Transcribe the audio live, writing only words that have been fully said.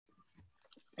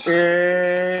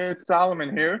It's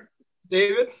Solomon here.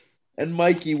 David? And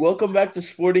Mikey, welcome back to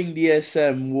Sporting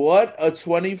DSM. What a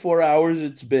 24 hours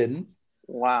it's been.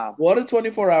 Wow. What a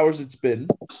 24 hours it's been.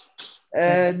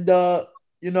 And,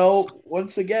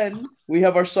 once again, we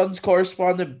have our Suns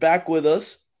correspondent back with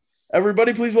us.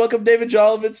 Everybody, please welcome David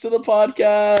Jolovitz to the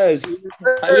podcast.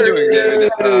 How you doing,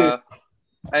 David? Hey.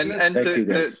 And Thank you,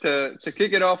 guys. to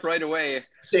kick it off right away,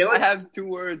 I have two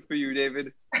words for you,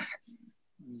 David.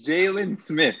 Jalen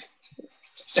Smith.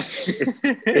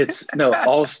 It's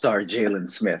all-star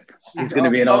Jalen Smith. He's going to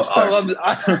be an all-star.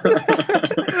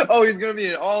 Oh, he's going to be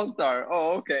an all-star.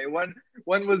 Oh, okay. When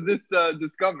was this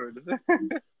discovered?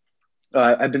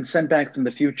 I've been sent back from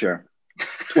the future.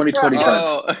 2025.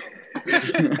 Oh.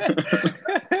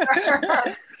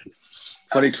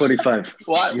 2025.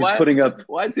 He's putting up.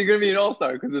 Why is he going to be an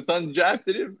all-star? Because the Suns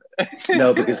drafted him?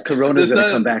 No, because Corona's going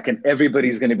to come back and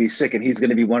everybody's going to be sick and he's going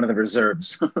to be one of the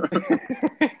reserves.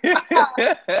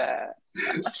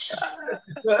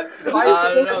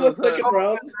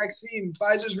 Vaccine.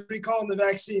 Pfizer's recalling the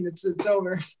vaccine. It's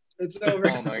over. It's over.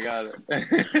 Oh my god.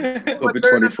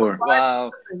 COVID-24.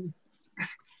 Wow.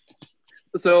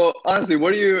 So honestly,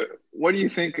 what do you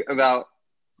think about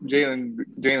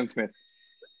Jalen Smith?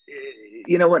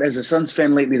 You know what? As a Suns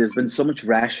fan lately, there's been so much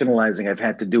rationalizing I've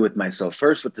had to do with myself.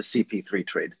 First with the CP3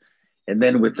 trade, and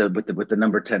then with the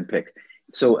number 10 pick.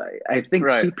 So I think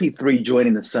CP3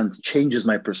 joining the Suns changes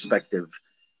my perspective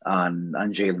on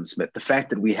Jalen Smith. The fact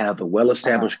that we have a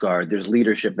well-established guard, there's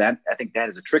leadership. That I think that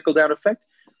is a trickle-down effect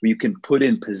where you can put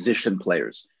in position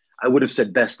players. I would have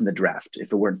said best in the draft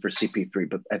if it weren't for CP3,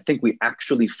 but I think we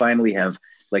actually finally have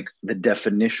like the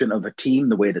definition of a team,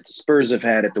 the way that the Spurs have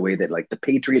had it, the way that like the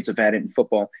Patriots have had it in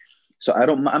football. So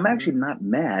I'm actually not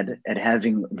mad at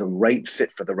having the right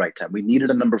fit for the right time. We needed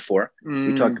a number 4.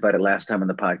 We talked about it last time on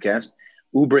the podcast.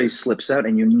 Oubre slips out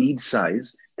and you need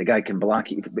size. The guy can block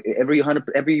every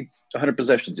 100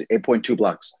 possessions, 8.2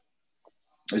 blocks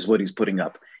is what he's putting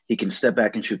up. He can step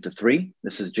back and shoot the 3.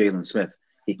 This is Jalen Smith.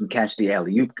 He can catch the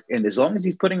alley-oop. And as long as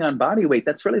he's putting on body weight,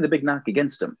 that's really the big knock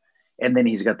against him. And then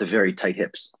he's got the very tight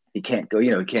hips. He can't go,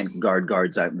 he can't guard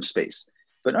guards out in space.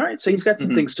 But all right, so he's got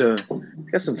some things to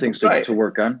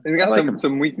work on. He's got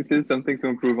some weaknesses, some things to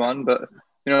improve on, but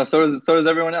so does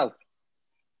everyone else.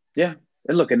 Yeah.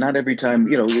 And look, and not every time,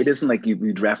 it isn't like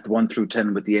you draft 1 through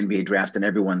 10 with the NBA draft and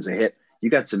everyone's a hit.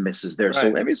 You got some misses there. Right.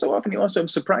 So every so often you also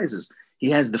have surprises. He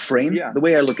has the frame. Yeah. The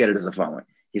way I look at it is the following.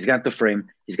 He's got the frame.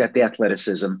 He's got the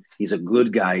athleticism. He's a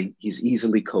good guy. He's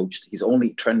easily coached. He's only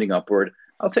trending upward.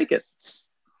 I'll take it.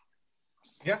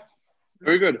 Yeah.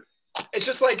 Very good. It's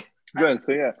just like good.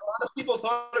 So, yeah. A lot of people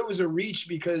thought it was a reach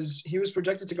because he was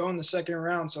projected to go in the second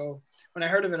round. So when I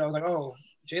heard of it, I was like, oh,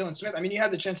 Jalen Smith. I mean, you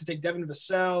had the chance to take Devin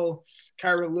Vassell,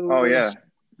 Kyra Lewis. Oh, yeah.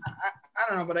 I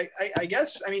don't know, but I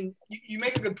guess, I mean, you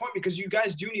make a good point because you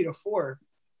guys do need a 4.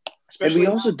 Especially and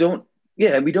we also don't.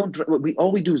 Yeah,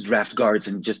 all we do is draft guards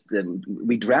and just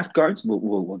we draft guards.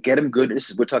 We'll get them good.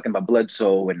 We're talking about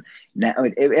Bledsoe and now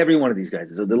every one of these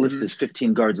guys. The list is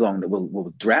 15 guards long that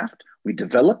we'll draft, we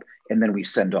develop, and then we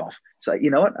send off. So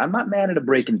you know what? I'm not mad at a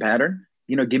breaking pattern.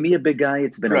 Give me a big guy.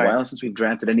 It's been a while since we've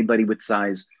drafted anybody with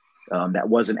size. That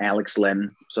wasn't Alex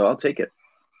Len, so I'll take it.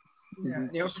 Yeah, and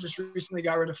he also just recently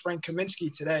got rid of Frank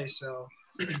Kaminsky today. So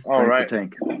all right.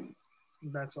 Tank.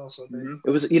 That's also big.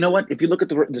 It was, you know what? If you look at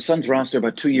the Suns roster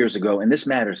about 2 years ago, and this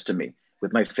matters to me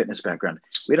with my fitness background,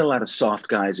 we had a lot of soft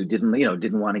guys who didn't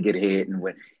want to get hit, and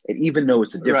even though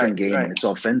it's a different game and it's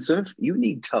offensive, you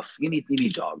need tough, you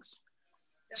need dogs.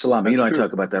 Salami, I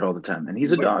talk about that all the time, and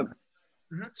he's a dog.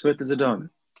 Mm-hmm. Smith is a dog.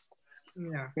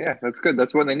 Yeah, that's good.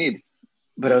 That's what they need.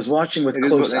 But I was watching with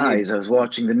close eyes. I was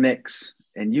watching the Knicks,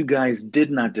 and you guys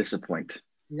did not disappoint.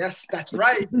 Yes, that's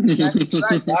right. That's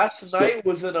right. Last night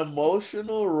was an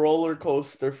emotional roller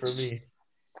coaster for me.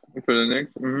 For the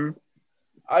Knicks? Mm-hmm.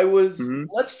 I was,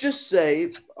 let's just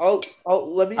say,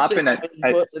 let me say my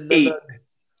input, and then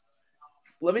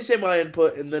let me say my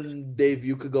input, and then Dave,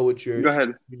 you could go with yours. Go ahead.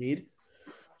 If you need.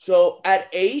 So at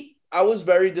 8, I was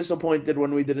very disappointed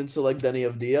when we didn't select Denny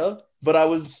Avdia, but I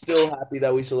was still happy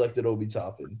that we selected Obi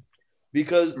Toppin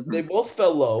because they both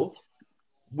fell low,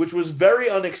 which was very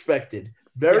unexpected.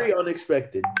 Very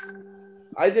unexpected.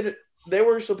 They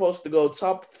were supposed to go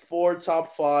top 4,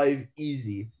 top 5,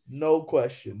 easy. No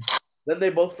question. Then they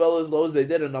both fell as low as they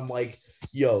did, and I'm like,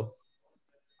 yo,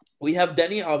 we have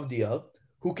Denny Avdia,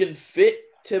 who can fit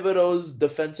Thibodeau's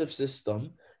defensive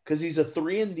system because he's a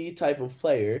 3-and-D type of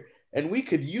player, and we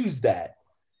could use that.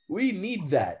 We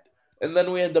need that. And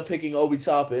then we end up picking Obi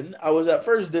Toppin. I was at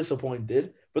first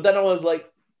disappointed, but then I was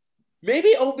like,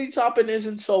 maybe Obi Toppin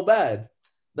isn't so bad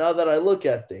now that I look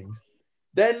at things.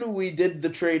 Then we did the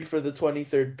trade for the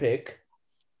 23rd pick,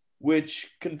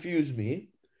 which confused me.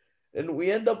 And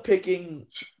we end up picking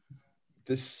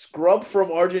the scrub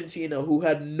from Argentina who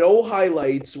had no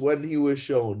highlights when he was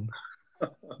shown.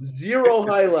 0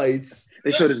 highlights.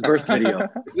 They showed his birth video.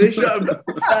 They showed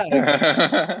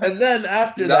and then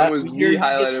after that was the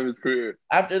highlight of his career.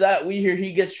 After that, we hear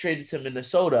he gets traded to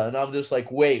Minnesota, and I'm just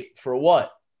like, wait, for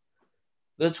what?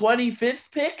 The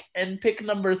 25th pick and pick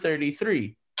number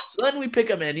 33. So then we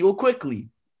pick Emmanuel Quickly.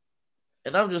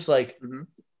 And I'm just like,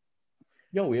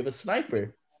 yo, we have a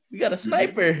sniper. We got a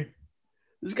sniper.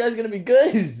 This guy's going to be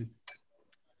good.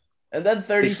 And then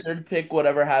 33rd pick,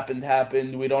 whatever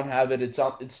happened. We don't have it.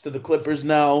 It's to the Clippers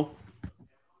now.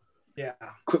 Yeah.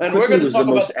 And we're going to was the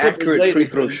most accurate free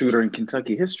throw shooter in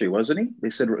Kentucky history, wasn't he? They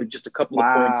said just a couple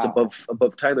of points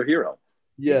above Tyler Hero.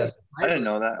 Yeah. I didn't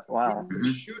know that. Wow.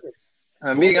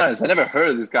 I'm being honest, I never heard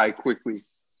of this guy Quickly.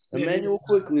 Emmanuel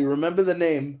Quickly, remember the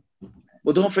name.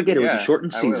 Well, don't forget, it was a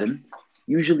shortened season.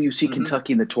 Usually you see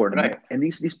Kentucky in the tournament. Right. And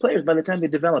these players, by the time they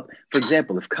develop, for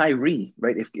example, if Kyrie,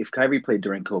 right, if Kyrie played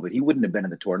during COVID, he wouldn't have been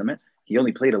in the tournament. He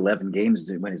only played 11 games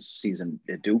when his season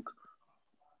at Duke.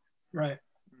 Right.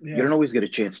 Yeah. You don't always get a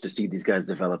chance to see these guys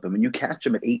develop. I mean, you catch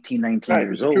them at 18, 19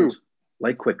 years old,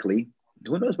 like Quickly.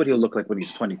 Who knows what he'll look like when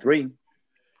he's 23?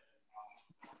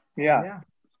 Yeah.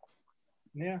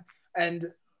 And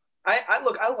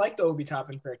I like the Obi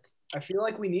Toppin pick. I feel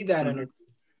like we need that energy.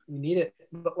 We need it.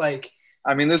 But like,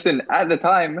 I mean, listen, at the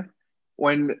time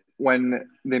when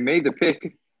they made the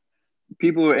pick,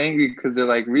 people were angry because they're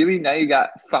like, really? Now you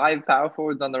got 5 power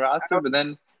forwards on the roster? But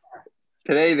then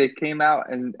today they came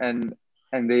out and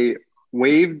they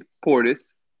waived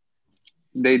Portis.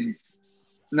 They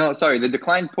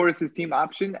declined Portis' team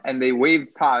option and they waived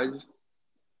Taj.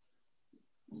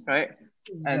 Right?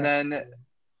 And then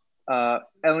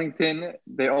Ellington,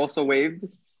 they also waived.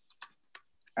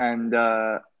 And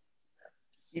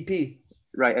EP.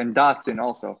 Right, and Dotson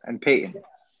also, and Peyton.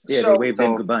 Yeah, they waved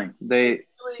them goodbye.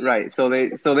 So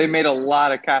they made a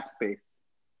lot of cap space.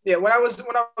 Yeah, when I was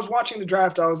watching the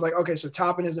draft, I was like, okay, so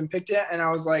Toppin isn't picked yet, and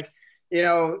I was like, you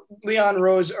know, Leon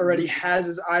Rose already has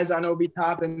his eyes on Obi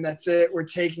Toppin. That's it. We're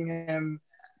taking him.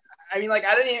 I mean, like,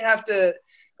 I didn't even have to,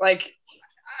 like,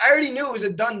 I already knew it was a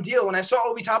done deal. When I saw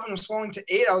Obi Toppin was falling to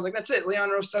 8, I was like, that's it. Leon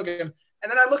Rose took him.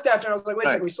 And then I looked after and I was like, wait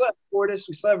a second, we still have Portis,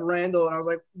 we still have Randall. And I was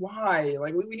like, why?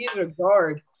 Like, we needed a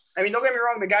guard. I mean, don't get me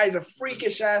wrong, the guy's a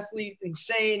freakish athlete,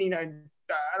 insane. You know,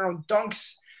 I don't know,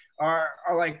 dunks are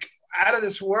like out of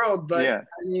this world. But, I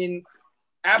mean,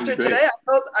 after today,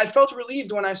 I felt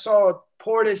relieved when I saw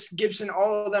Portis, Gibson,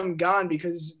 all of them gone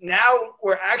because now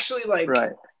we're actually, like,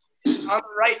 on the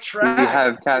right track. We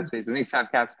have cap space. The Knicks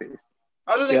have cap space.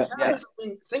 Other than guys, I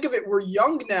mean, think of it. We're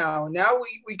young now. Now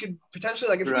we could potentially,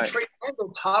 like, if we trade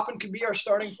Randall, Toppin could be our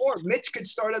starting 4. Mitch could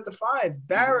start at the 5.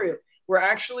 Barrett. We're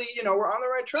actually, you know, we're on the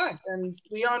right track. And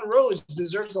Leon Rose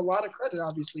deserves a lot of credit,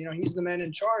 obviously. You know, he's the man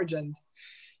in charge, and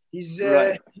he's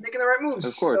making the right moves.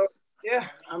 Of course. So,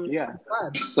 I'm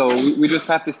glad. So we just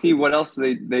have to see what else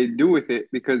they do with it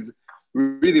because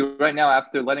really right now,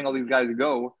 after letting all these guys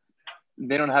go,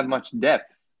 they don't have much depth.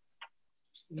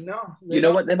 No, you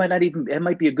know what? They might not even. It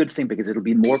might be a good thing because it'll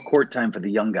be more court time for the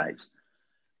young guys.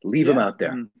 Leave them out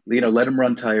there. You know, let them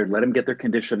run tired. Let them get their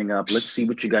conditioning up. Let's see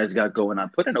what you guys got going on.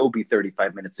 Put an OB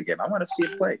 35 minutes again. I want to see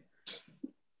it play.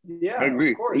 Yeah, I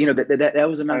agree. Of course. You know that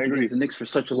was a knock against the Knicks for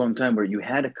such a long time, where you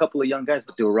had a couple of young guys,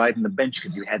 but they were riding the bench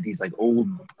because you had these like old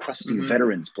crusty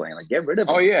veterans playing. Like, get rid of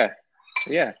them. Oh yeah.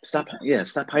 Stop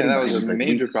hiding. That was a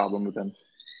major problem with them.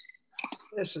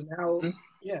 Listen now.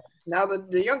 Now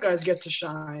the young guys get to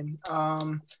shine.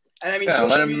 And I mean, let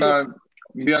them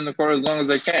be on the court as long as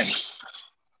they can.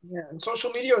 Yeah, and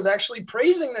social media is actually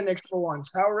praising the Knicks for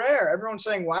once. How rare! Everyone's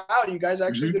saying, "Wow, you guys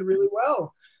actually did really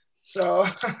well." So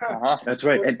that's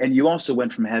right. And you also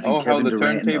went from having Kevin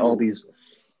Durant and all these,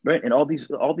 right, and all these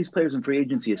players in free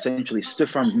agency essentially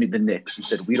stiff-armed the Knicks and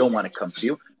said, "We don't want to come to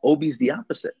you." Obi's the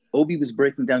opposite. Obi was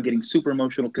breaking down, getting super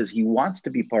emotional because he wants to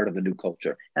be part of the new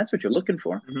culture. That's what you're looking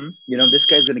for. You know, this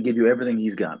guy's going to give you everything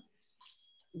he's got.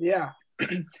 Yeah,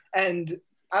 and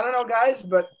I don't know, guys,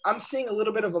 but I'm seeing a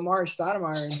little bit of Amari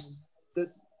Stoudemire in him.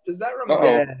 Does that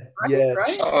remind you?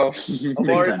 Right? Amari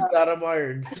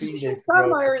Stoudemire.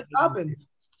 Stoudemire and Toppin.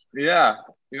 Yeah,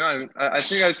 you know, I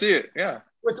think I see it. Yeah.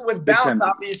 With bounce,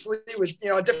 obviously, with, you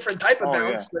know, a different type of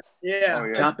bounce.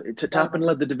 Yeah. But Toppin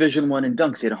led the Division I in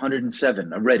dunks. He had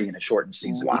 107 already in a shortened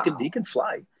season. Wow. He can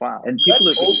fly. Wow. And people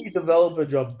let Obi develop a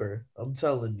jumper. I'm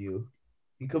telling you,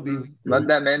 he could be. Let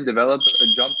that man develop a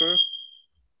jumper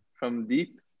from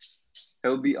deep.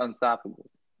 He'll be unstoppable.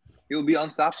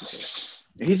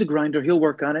 He's a grinder. He'll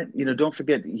work on it. You know, don't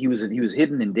forget he was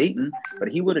hidden in Dayton, but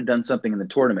he would have done something in the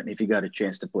tournament if he got a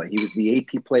chance to play. He was the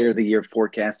AP Player of the Year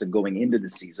forecasted going into the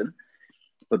season,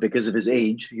 but because of his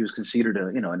age, he was considered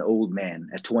an old man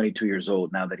at 22 years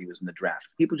old. Now that he was in the draft,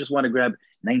 people just want to grab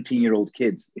 19-year-old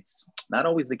kids. It's not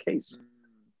always the case.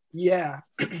 Yeah,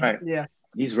 Right. Yeah.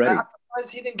 He's ready. I'm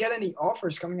surprised he didn't get any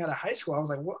offers coming out of high school. I was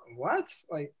like, what?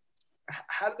 Like,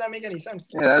 how did that make any sense?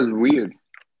 Yeah, that was weird.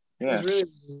 It Yeah. was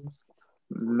really weird.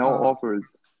 No offers.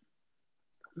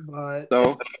 But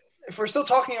So if we're still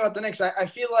talking about the Knicks, I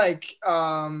feel like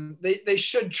they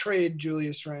should trade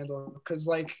Julius Randle because,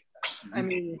 like, I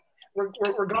mean,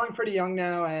 we're going pretty young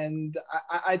now, and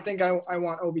I think I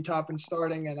want Obi Toppin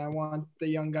starting, and I want the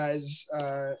young guys,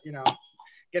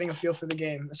 getting a feel for the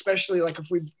game, especially like if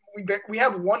we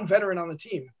have one veteran on the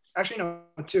team. Actually, no,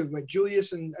 two, like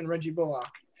Julius and Reggie Bullock.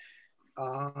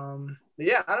 But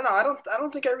yeah, I don't know. I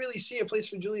don't think I really see a place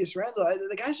for Julius Randle.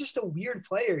 The guy's just a weird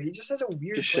player. He just has a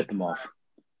weird. Just ship him off.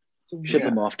 So Ship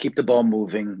him off. Keep the ball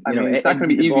moving. I mean, it's not going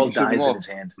to be easy to ship him in off. His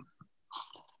hand.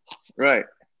 Right.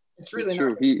 It's really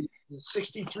true. not. He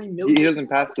 63 million. He doesn't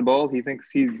pass the ball. He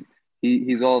thinks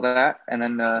he's all that, and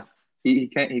then he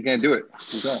can't do it.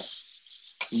 He's not.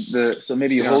 So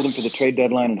maybe you hold him for the trade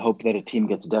deadline and hope that a team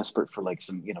gets desperate for like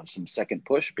some second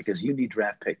push because you need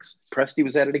draft picks. Presti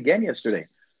was at it again yesterday.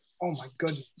 Oh my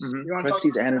goodness! Mm-hmm.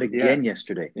 Presti's at it again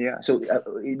yesterday. Yeah. So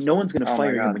no one's going to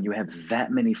fire him when you have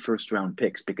that many first round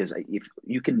picks because if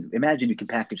you can imagine you can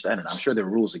package, I don't know, I'm sure there are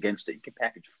rules against it. You can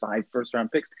package 5 first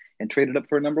round picks and trade it up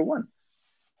for a number 1.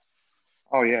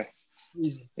 Oh yeah.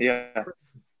 Easy. Yeah.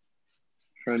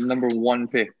 For a number 1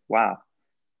 pick. Wow.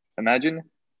 Imagine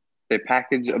they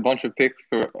package a bunch of picks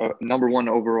for a number 1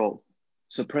 overall.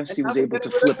 So Presti was able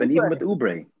to flip, and even with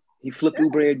Oubre, he flipped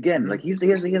Oubre again. Like he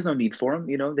has no need for him.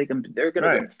 You know, they're going to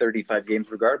win 35 games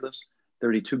regardless,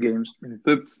 32 games.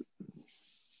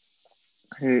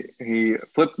 He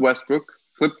flipped Westbrook,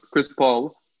 flipped Chris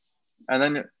Paul, and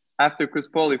then after Chris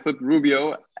Paul, he flipped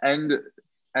Rubio and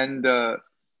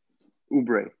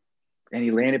Oubre. And he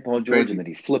landed Paul George, and then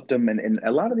he flipped him. And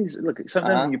a lot of these, look,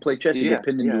 sometimes when you play chess, you get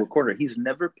pinned into a corner. He's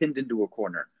never pinned into a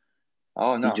corner.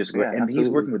 Oh, no. He's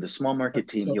working with a small market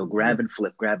team. He'll grab and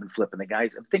flip. And the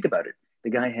guys, think about it. The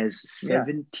guy has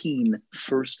 17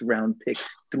 first round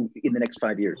picks in the next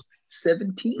 5 years.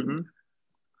 17. Mm-hmm.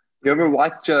 You ever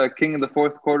watch King of the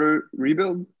Fourth Quarter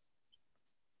Rebuild?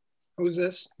 Who's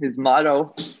this? His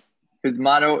motto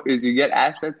is you get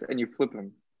assets and you flip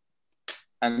them.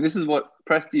 And this is what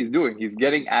Presti is doing. He's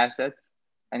getting assets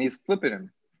and he's flipping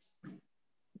them.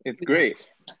 It's great.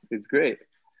 It's great.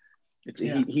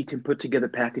 He can put together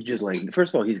packages like,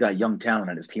 first of all, he's got young talent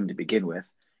on his team to begin with.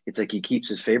 It's like he keeps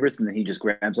his favorites and then he just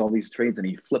grabs all these trades and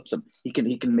he flips them. He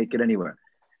can make it anywhere.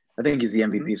 I think he's the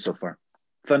MVP so far.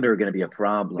 Thunder are going to be a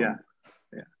problem.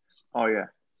 Yeah. Oh yeah.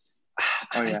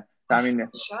 I mean,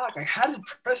 shocked. Like, how did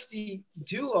Presti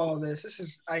do all this? This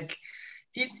is like,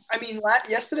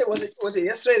 yesterday was it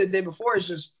yesterday? The day before, it's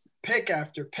just pick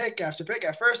after pick after pick.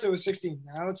 At first, it was 16.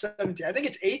 Now it's 17. I think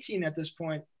it's 18 at this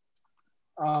point.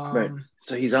 Right.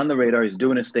 So he's on the radar. He's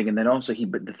doing his thing, and then also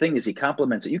but the thing is, he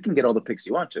complements it. You can get all the picks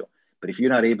you want to, but if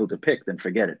you're not able to pick, then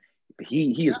forget it.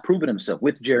 He has proven himself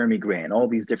with Jeremy Grant, all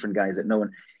these different guys that no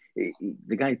one.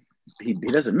 The guy he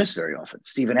doesn't miss very often.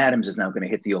 Steven Adams is now going to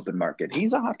hit the open market.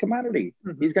 He's a hot commodity.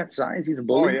 Mm-hmm. He's got size. He's a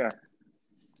bully. Oh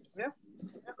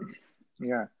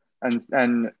yeah.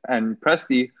 And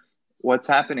Presti, what's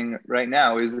happening right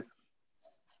now is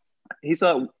he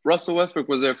saw Russell Westbrook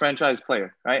was their franchise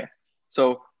player, right?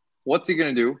 So what's he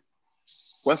gonna do?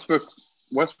 Westbrook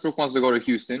wants to go to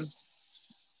Houston.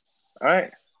 All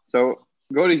right. So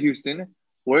go to Houston.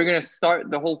 We're gonna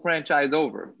start the whole franchise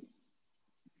over.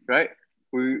 Right?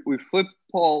 We flipped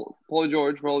Paul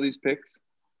George for all these picks.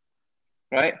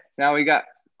 Right? Now we got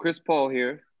Chris Paul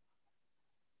here.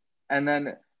 And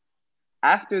then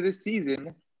after this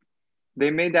season,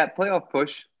 they made that playoff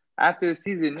push. After the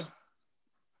season,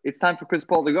 it's time for Chris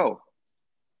Paul to go.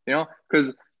 You know,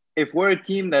 because if we're a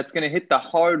team that's going to hit the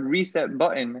hard reset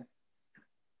button,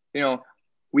 you know,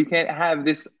 we can't have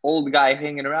this old guy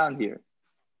hanging around here.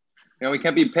 You know, we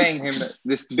can't be paying him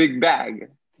this big bag.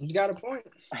 He's got a point.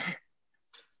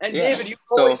 And David, you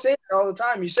always say that all the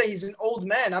time. You say he's an old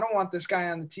man. I don't want this guy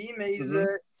on the team. He's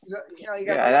you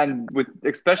got and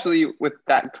especially with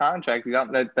that contract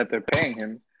that they're paying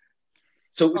him.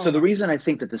 So the reason I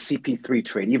think that the CP3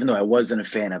 trade, even though I wasn't a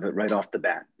fan of it right off the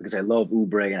bat, because I love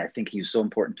Oubre and I think he's so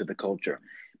important to the culture.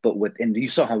 But and you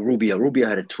saw how Rubio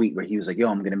had a tweet where he was like, yo,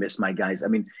 I'm going to miss my guys. I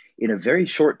mean, in a very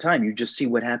short time, you just see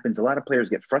what happens. A lot of players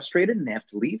get frustrated and they have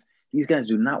to leave. These guys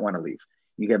do not want to leave.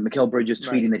 You got Mikal Bridges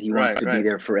tweeting that he wants to be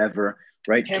there forever.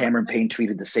 right? Cameron Payne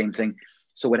tweeted the same thing.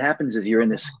 So what happens is you're in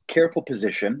this careful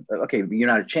position. Okay, you're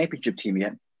not a championship team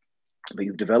yet, but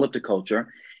you've developed a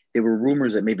culture. There were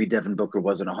rumors that maybe Devin Booker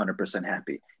wasn't 100%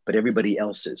 happy, but everybody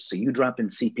else is. So you drop in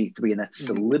CP3, and that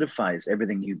solidifies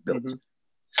everything you've built.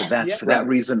 So that's for that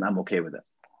reason, I'm okay with it.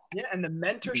 Yeah, and the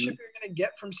mentorship you're going to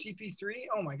get from CP3,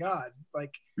 oh my God.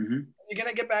 Like, you're going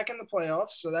to get back in the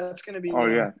playoffs, so that's going to be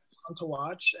fun to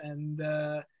watch. And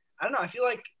I don't know, I feel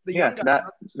like the young guys,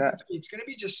 it's going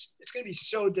to be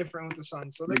so different with the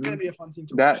Suns. So they're going to be a fun team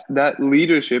to watch. That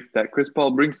leadership that Chris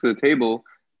Paul brings to the table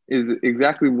is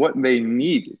exactly what they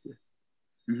need.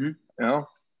 You know?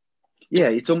 Yeah,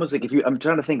 it's almost like I'm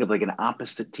trying to think of like an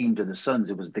opposite team to the Suns.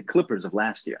 It was the Clippers of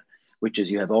last year, which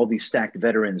is you have all these stacked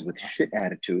veterans with shit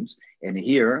attitudes. And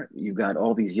here you've got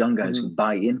all these young guys who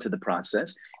buy into the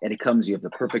process. And you have the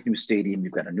perfect new stadium.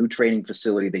 You've got a new training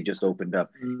facility they just opened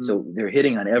up. So they're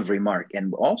hitting on every mark.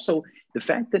 And also the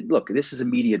fact that, look, this is a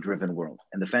media-driven world.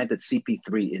 And the fact that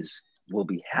CP3 will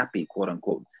be happy, quote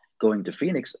unquote, going to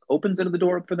Phoenix opens the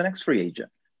door up for the next free agent.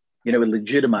 You know, it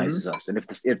legitimizes us. And if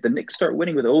the Knicks start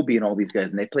winning with Obi and all these guys,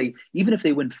 and they play, even if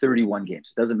they win 31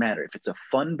 games, it doesn't matter. If it's a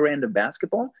fun brand of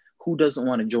basketball, who doesn't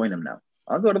want to join them now?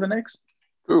 I'll go to the Knicks.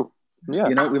 True. Yeah.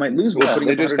 You know, we might lose. But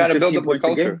they just kind of build up the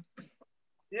culture.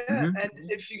 Yeah, and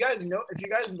if you guys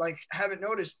like haven't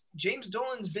noticed, James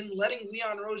Dolan's been letting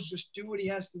Leon Rose just do what he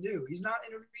has to do. He's not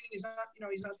intervening. He's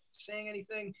not saying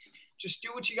anything. Just do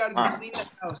what you got to do. Clean that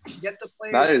house. Get the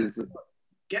players.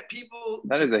 Get people.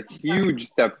 That is a huge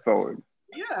step forward.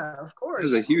 Yeah, of course.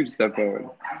 That is a huge step forward.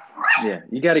 Yeah,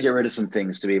 you got to get rid of some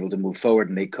things to be able to move forward,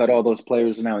 and they cut all those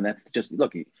players now, and that's just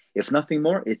look. If nothing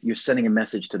more, you're sending a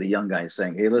message to the young guys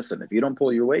saying, "Hey, listen, if you don't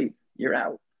pull your weight, you're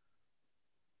out."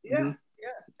 Yeah,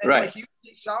 and like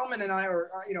Solomon and I, or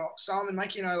Solomon,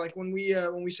 Mikey and I, like when we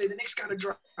say the Knicks got to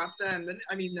drop them,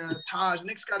 Taj,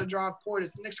 Knicks got to drop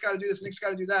Portis, the Knicks got to do this, Knicks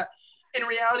got to do that. In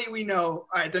reality, we know, all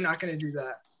right, they're not going to do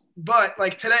that. But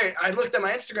like today, I looked at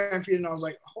my Instagram feed and I was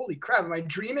like, "Holy crap! Am I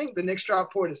dreaming?" The Knicks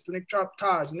dropped Portis, the Knicks dropped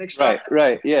Taj, the Knicks dropped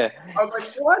yeah. I was like,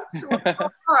 "What's going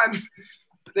on?"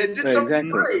 They did something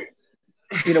great.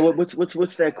 You know what's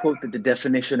that quote that the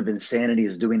definition of insanity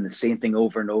is doing the same thing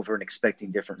over and over and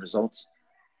expecting different results?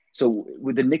 So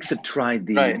with the Knicks have tried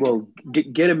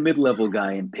get a mid-level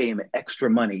guy and pay him extra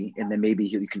money, and then maybe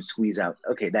you can squeeze out.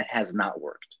 Okay, that has not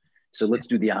worked. So let's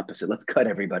do the opposite. Let's cut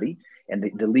everybody. And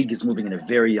the league is moving in a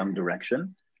very young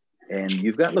direction. And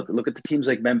you've got, look at the teams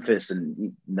like Memphis,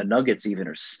 and the Nuggets even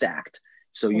are stacked.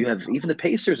 So you have, even the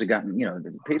Pacers have gotten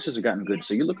good.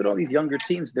 So you look at all these younger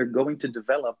teams, they're going to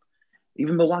develop.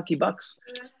 Even Milwaukee Bucks,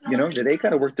 they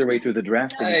kind of work their way through the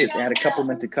draft, and you just add a couple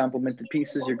complemented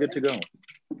pieces, you're good to go.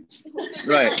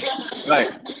 Right.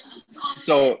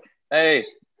 So, hey,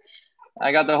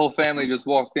 I got the whole family just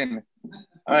walked in.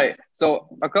 All right, so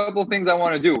a couple things I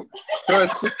want to do.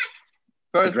 First,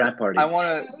 draft party. I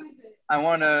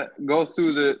want to go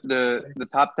through the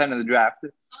top 10 of the draft,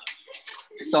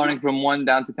 starting from 1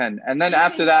 down to 10, and then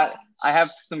after that, I have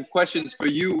some questions for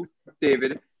you,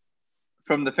 David,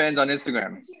 from the fans on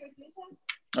Instagram.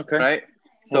 Okay. Right.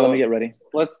 So let me get ready.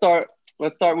 Let's start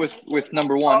with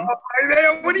number 1.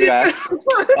 What do you think?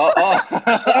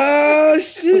 Oh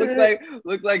shit!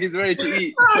 Looks like he's ready to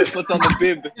eat. Puts on the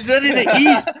bib. He's ready to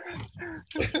eat.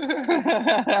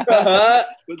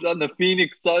 Puts on the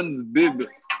Phoenix Suns bib.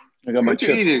 I got my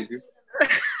chips. Eating?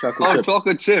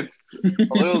 Chocolate chips.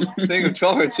 A little thing of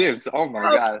chocolate chips. Oh my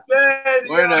god.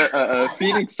 Wearing a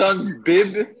Phoenix Suns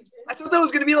bib. I thought that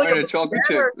was gonna be like a chocolate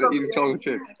chip. Eating chocolate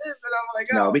chips.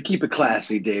 No, we keep it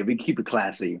classy, Dave. We keep it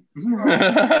classy.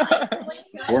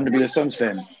 Born to be a Suns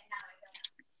fan.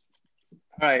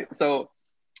 All right, so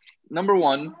number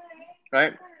 1,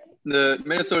 right? The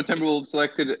Minnesota Timberwolves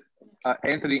selected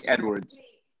Anthony Edwards,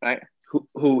 right?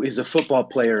 Who is a football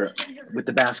player with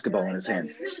the basketball in his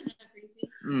hands.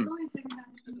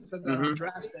 Said that on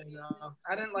draft day,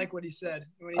 I didn't like what he said.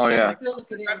 When he said,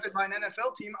 drafted by an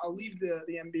NFL team, I'll leave the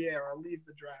NBA or I'll leave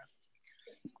the draft.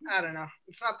 I don't know.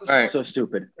 It's not the same. So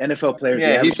stupid. NFL players.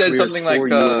 Yeah, he said something like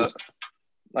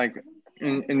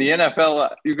in the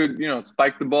NFL, you could,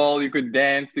 spike the ball, you could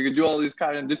dance, you could do all these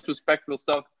kind of disrespectful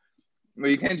stuff, but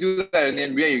you can't do that in the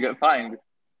NBA. You get fined.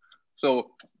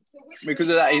 So because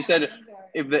of that, he said,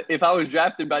 if I was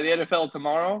drafted by the NFL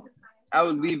tomorrow, I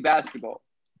would leave basketball.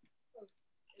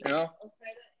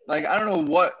 Like I don't know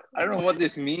what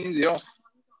this means.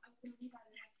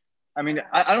 I mean,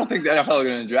 I don't think the NFL are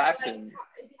going to draft him,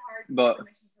 but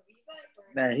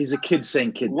man, he's a kid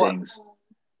saying kid things.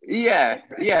 Yeah,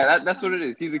 that's what it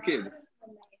is. He's a kid,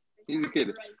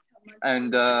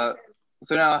 and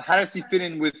so now how does he fit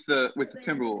in with the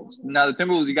Timberwolves? Now the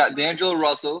Timberwolves, you got D'Angelo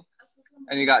Russell,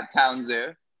 and you got Towns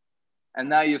there, and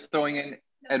now you're throwing in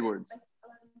Edwards.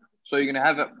 So you're gonna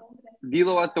have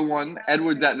D'Lo at the 1,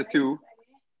 Edwards at the 2,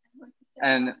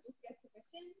 and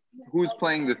who's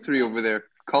playing the 3 over there?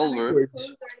 Culver.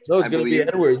 Edwards. No, it's going to be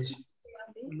Edwards.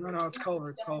 No, it's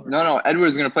Culver. No,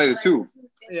 Edwards is gonna play the 2.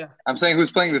 Yeah. I'm saying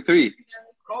who's playing the 3?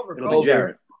 Culver. It'll be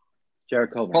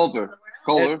Jarrett Culver.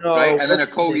 Culver, right? And then a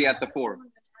Kogi at the 4.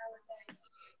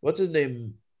 What's his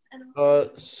name?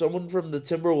 Someone from the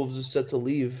Timberwolves is set to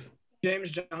leave.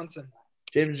 James Johnson,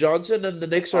 and the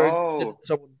Knicks are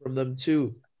someone from them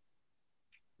too.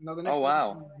 No, the Knicks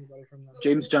wow. from them.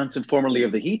 James Johnson, formerly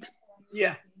of the Heat.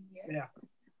 Yeah.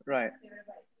 Right.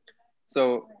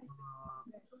 So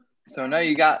now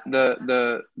you got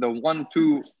the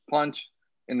 1-2 punch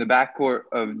in the backcourt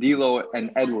of D'Lo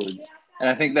and Edwards, and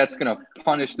I think that's gonna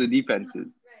punish the defenses.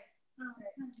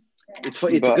 It's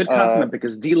a good compliment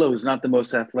because D'Lo is not the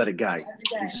most athletic guy.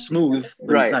 He's smooth,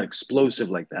 but he's not explosive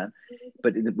like that.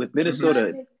 But with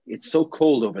Minnesota, it's so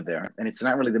cold over there, and it's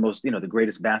not really the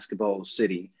greatest basketball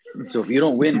city. So if you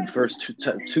don't win first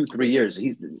 2-3 years,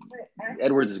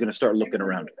 Edwards is going to start looking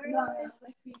around.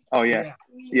 Oh yeah,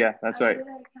 that's right.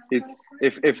 It's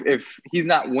if he's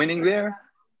not winning there,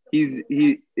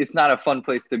 it's not a fun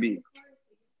place to be.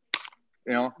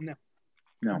 You know.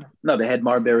 No, they had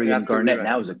Marbury and Garnett. Right.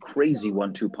 Now is a crazy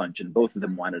 1-2 punch, and both of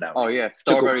them wanted out. Oh yeah,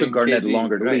 took Garnett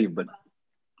longer to leave, but.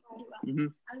 Mm-hmm.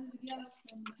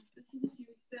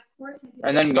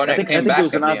 And then Garnett I think it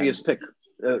was an obvious pick.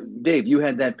 Dave, you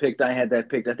had that picked. I had that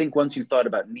picked. I think once you thought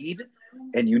about need,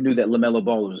 and you knew that LaMelo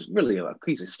Ball was really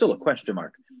he's still a question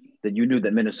mark, then you knew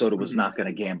that Minnesota was not going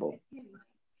to gamble.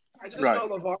 I just know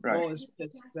LeVar Ball is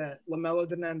pissed that LaMelo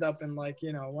didn't end up in one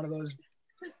of those.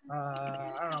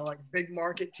 I don't know, like big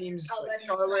market teams like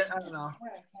Charlotte. I don't know.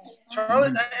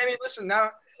 Charlotte. I mean, listen.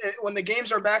 Now, when the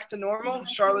games are back to normal,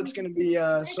 Charlotte's going to be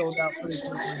sold out pretty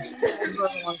quickly.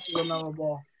 Everyone wants to LaMelo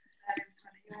Ball.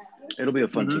 It'll be a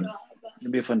fun team.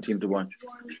 It'll be a fun team to watch.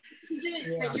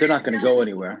 But they're not going to go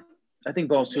anywhere. I think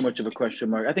Ball's too much of a question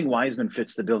mark. I think Wiseman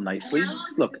fits the bill nicely.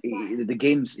 Look, the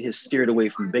game has steered away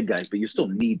from big guys, but you still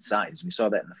need size. We saw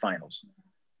that in the finals.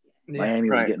 Yeah, Miami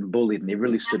was getting bullied, and they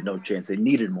really stood no chance. They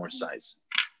needed more size.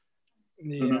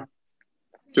 Yeah.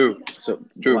 True. So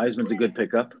Wiseman's a good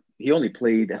pickup. He only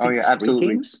played, I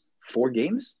think, 4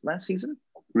 games last season.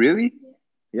 Really?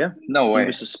 Yeah. No way. He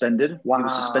was suspended. Wow. He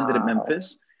was suspended at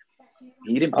Memphis.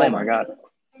 He didn't play. Oh, my God.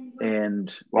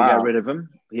 And they got rid of him.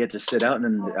 He had to sit out, and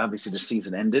then obviously the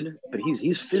season ended. But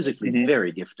he's physically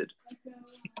very gifted.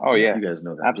 Oh, yeah. You guys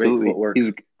know that. Absolutely. Great footwork.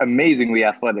 He's amazingly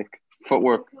athletic.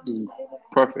 Footwork is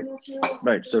perfect.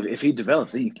 Right. So if he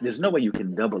develops, there's no way you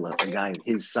can double up a guy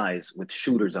his size with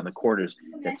shooters on the corners.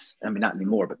 Not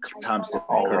anymore, but Thompson.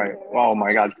 Oh, right. Oh,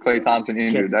 my God. Klay Thompson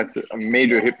injured. That's a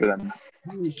major hit for them.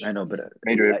 I know, but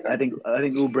major I think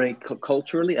Oubre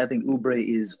culturally, I think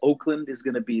Oubre Oakland is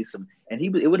going to be some, and it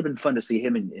would have been fun to see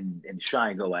him and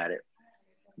Shai go at it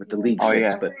with the league. Oh,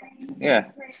 fix,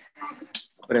 yeah.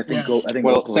 But I think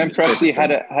Sam Presti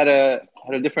had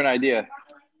a different idea.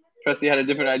 Presti had a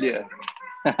different idea.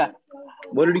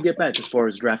 What did he get back as far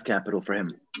as draft capital for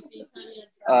him?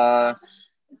 I'm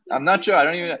not sure.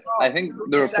 I think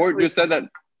the report just said that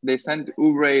they sent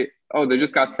Oubre. Oh, they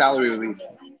just got salary relief.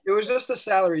 It was just a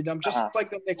salary dump, just like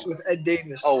the Knicks with Ed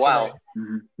Davis. Oh, wow.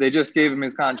 Mm-hmm. They just gave him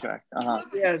his contract.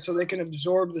 Yeah, so they can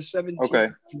absorb the 17. Okay.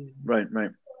 Right.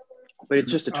 But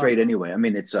it's just a trade anyway. I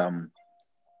mean, it's a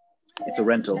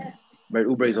rental. Right,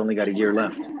 Oubre's only got a year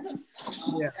left.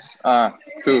 Yeah.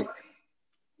 True.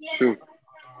 He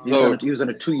was on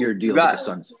a 2-year deal with the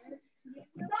Suns.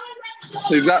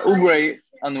 So you've got Oubre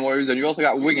on the Warriors, and you also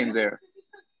got Wiggins there.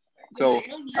 So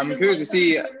I'm curious to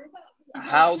see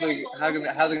how they're going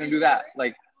to do that.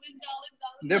 Like,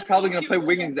 they're probably going to play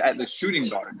Wiggins at the shooting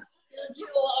guard.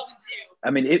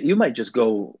 I mean, you might just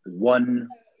go 1,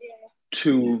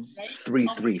 2, 3,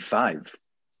 3, 5.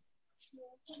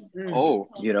 Oh,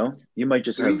 you might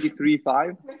just 3, have 3,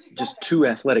 5. Just 2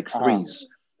 athletic threes.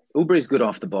 Oubre's good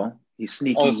off the ball. He's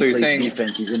sneaky. Oh, so he you're plays saying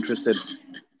defense. He's interested.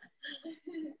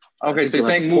 Okay, so you're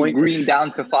saying move Green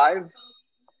down to 5,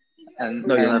 and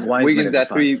you'll have Wiseman Wiggins at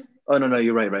 3. Oh no,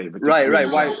 you're right. Right.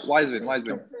 Wiseman.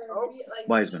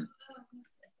 Wiseman.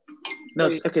 No,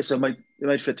 okay. So it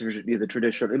might fit the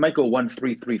traditional. It might go 1,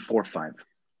 3, 3, 4, 5.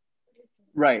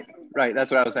 Right.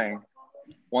 That's what I was saying.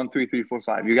 1, 3, 3, 4,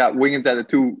 5. You got Wiggins at the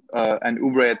 2, and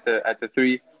Oubre at the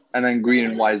 3, and then Green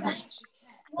and Wiseman.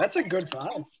 That's a good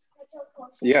 5.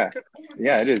 Yeah,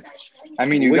 it is. I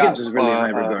mean, Wiggins is really high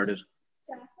regarded.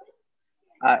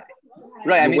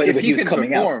 Right. I mean, if he was can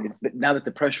coming perform, out, now that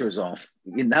the pressure is off,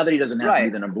 now that he doesn't have to be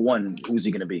the number 1, who's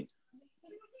he going to be?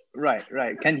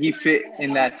 Right. Can he fit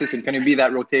in that system? Can he be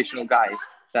that rotational guy,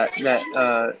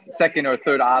 that second or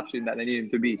third option that they need him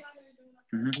to be?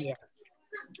 Mm-hmm. Yeah.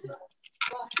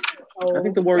 I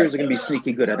think the Warriors are going to be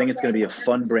sneaky good. I think it's going to be a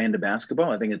fun brand of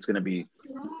basketball. I think it's going to be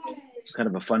kind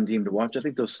of a fun team to watch. I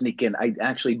think they'll sneak in. I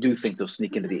actually do think they'll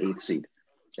sneak into the 8th seed.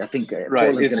 I think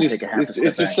Portland's going to take a half a step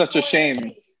It's just back. such a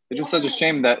shame. It's just such a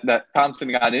shame that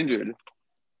Thompson got injured.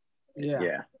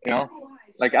 Yeah. You know,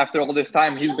 like after all this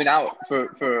time, he's been out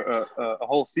for a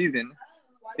whole season.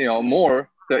 You know, more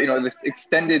this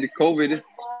extended COVID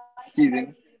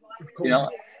season. You know,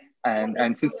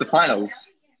 and since the finals,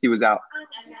 he was out.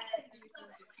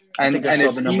 And if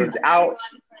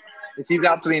he's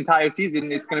out for the entire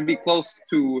season, it's going to be close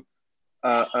to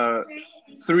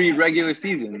 3 regular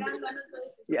seasons.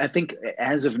 Yeah, I think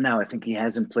as of now, I think he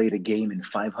hasn't played a game in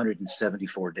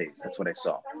 574 days. That's what I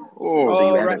saw.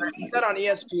 So right. I said on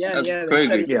ESPN. That's yeah,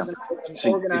 crazy.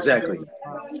 Exactly.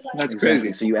 That's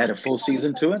crazy. So you add a full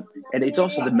season to it, and it's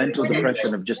also the mental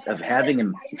depression of having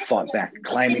him fought back,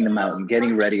 climbing the mountain,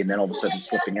 getting ready, and then all of a sudden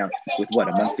slipping out with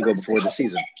a month to go before the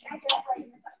season.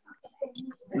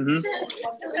 Mm-hmm.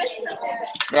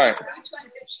 Right.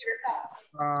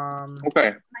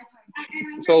 Okay.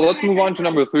 So let's move on to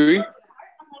number 3.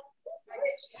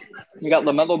 We got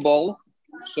LaMelo Ball,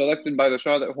 selected by the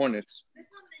Charlotte Hornets.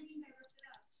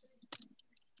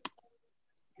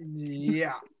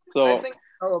 Yeah. So I think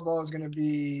LaMelo Ball is going to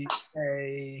be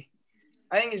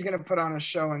I think he's going to put on a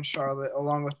show in Charlotte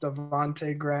along with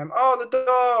Devontae Graham. Oh, the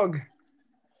dog.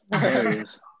 There he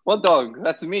is. What dog?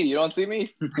 That's me. You don't see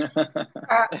me?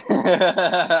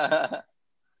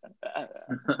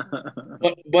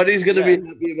 But he's going to be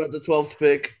happy about the 12th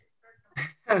pick.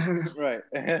 Right.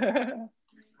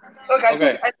 Look, I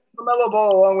think LaMelo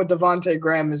Ball along with Devontae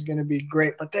Graham is going to be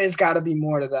great, but there's got to be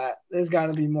more to that. I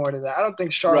don't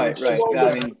think Charlotte's right. just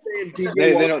I mean,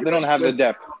 they don't have the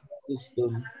depth.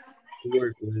 System to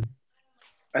work with.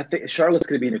 I think Charlotte's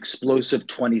going to be an explosive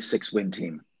 26-win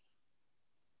team.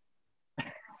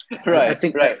 Right. I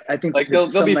think like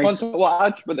they'll be fun to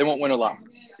watch, but they won't win a lot.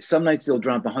 Some nights they'll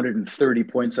drop 130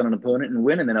 points on an opponent and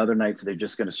win, and then other nights they're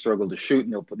just going to struggle to shoot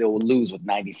and they'll lose with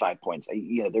 95 points.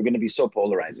 They're going to be so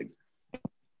polarizing.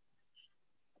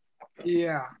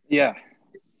 Yeah. They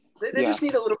just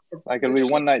need a little. Like it'll be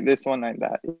one night this, one night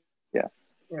that. Yeah.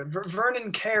 Yeah,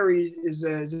 Vernon Carey is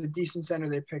a decent center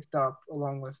they picked up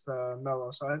along with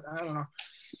Melo. So I don't know.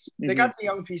 They got the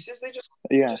young pieces. They just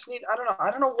need. I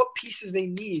don't know what pieces they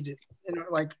need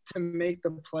to make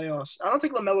the playoffs. I don't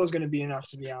think LaMelo is going to be enough,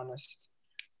 to be honest.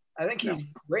 I think he's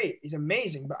great. He's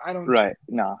amazing, but I don't. Right.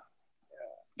 No.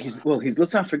 He's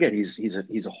let's not forget he's a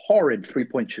horrid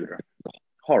 3-point shooter.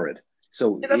 Horrid.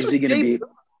 So is he going to be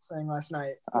saying last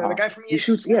night? The guy from he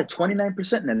shoots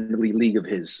 29% in the league of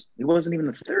his. He wasn't even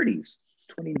in the 30s.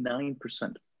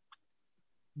 29%.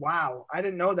 Wow, I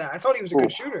didn't know that. I thought he was a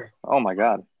good shooter. Oh my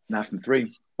God. Not from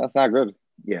 3. That's not good.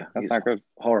 Yeah, that's not good.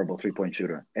 Horrible 3-point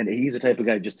shooter, and he's the type of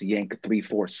guy just to yank 3,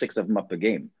 4, 6 of them up a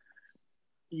game.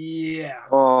 Yeah.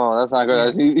 Oh, that's not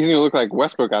good. He's gonna look like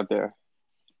Westbrook out there.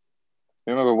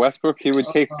 Remember Westbrook? He would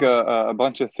take a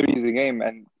bunch of threes a game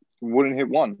and wouldn't hit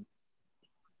one.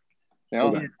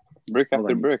 Brick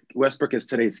after brick. Westbrook is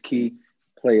today's key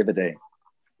play of the day.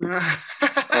 You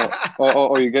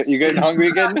getting hungry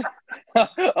again? Rock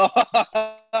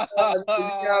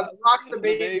the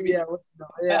baby.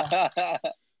 Yeah.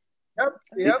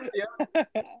 Yep.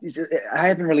 I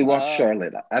haven't really watched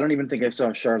Charlotte. I don't even think I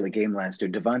saw a Charlotte game last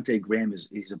year. Devontae Graham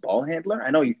he's a ball handler.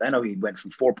 I know he went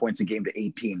from 4 points a game to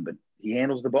 18, but he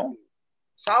handles the ball.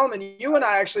 Solomon, you and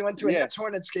I actually went to a Nets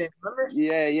Hornets game, remember?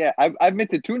 Yeah. I've been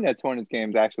to 2 Nets Hornets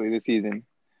games actually this season.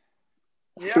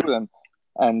 Yeah. 2 of them.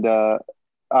 And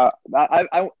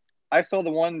I saw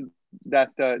the one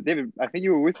that David, I think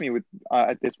you were with me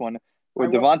at this one where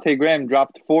Devontae Graham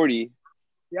dropped 40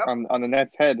 on the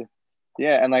Nets' head.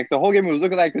 Yeah, and the whole game was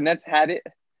looking like the Nets had it,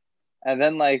 and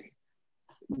then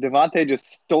Devontae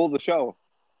just stole the show.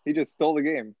 He just stole the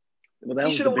game. Well, that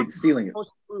was the big stealing.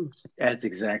 That's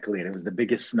exactly it. It was the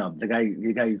biggest snub. The guy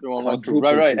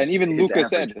right. And even Luka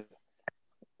said,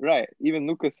 right. Even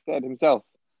Luka said himself,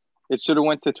 it should have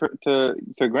went to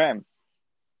Graham.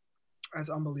 That's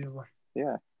unbelievable.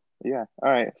 Yeah. All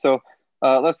right. So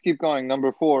let's keep going.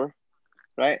 Number 4,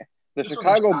 right? The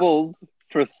Chicago Bulls,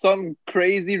 for some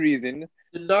crazy reason,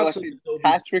 selected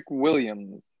Patrick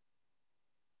Williams.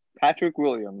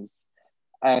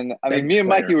 And I mean, me and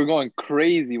Mikey were going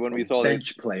crazy when we saw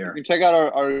this. Player. You can check out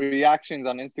our reactions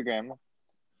on Instagram.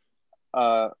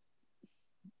 But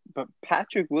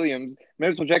Patrick Williams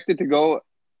was projected to go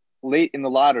late in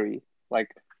the lottery, like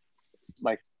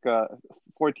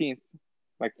 14th,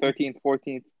 13th,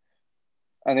 14th.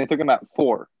 and they took him at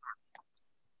 4.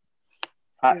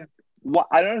 Yeah. What?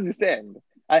 I don't understand.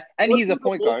 And he's a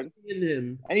point guard.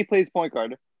 And he plays point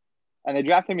guard. And they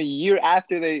drafted him a year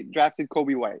after they drafted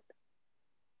Kobe White.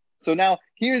 So now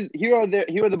here are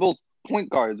the Bulls point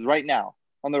guards right now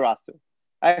on the roster.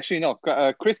 Actually, no.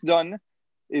 Chris Dunn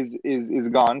is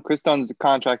gone. Chris Dunn's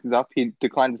contract is up. He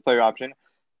declined his player option.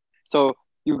 So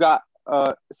you've got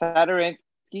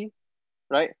Sadaransky,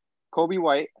 right? Kobe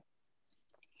White,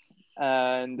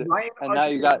 and now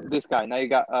you got this guy. Now you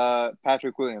got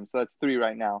Patrick Williams. So that's 3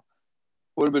 right now.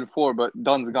 Would have been 4, but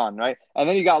Dunn's gone, right? And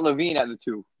then you got Levine at the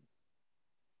 2.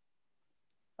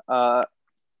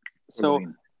 So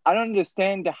Levine. I don't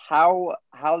understand how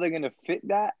they're gonna fit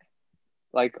that.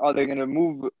 Like, are they gonna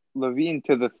move Levine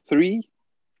to the 3?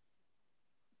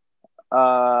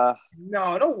 No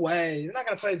way. They're not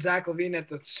gonna play Zach LaVine at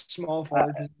the small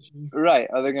forward position. Right?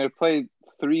 Are they gonna play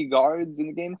 3 guards in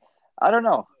the game? I don't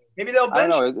know. Maybe they'll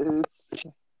bench. I don't know.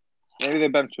 Maybe they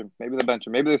bench him.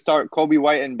 Maybe they start Kobe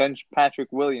White and bench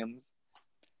Patrick Williams,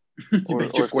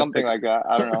 or something like that.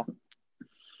 I don't know.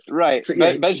 Right? So,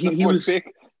 yeah, bench the 4th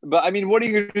pick. But I mean, what are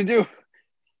you gonna do?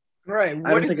 Right.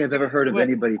 I don't think I've ever heard of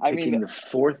anybody picking the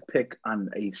 4th pick on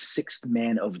a 6th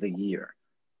man of the year.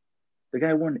 The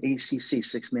guy won ACC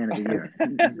 6th man of the year.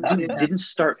 Dude, didn't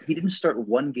start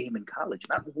 1 game in college,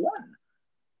 not 1.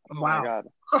 Oh my God.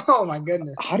 Oh my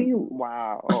goodness. How do you?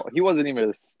 Wow. Oh, he wasn't even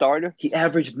a starter. He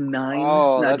averaged 9.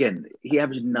 Oh, he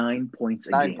averaged 9 points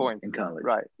a game in college.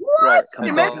 Right. What? Right.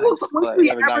 Emmanuel quickly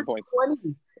He averaged 9 averaged points.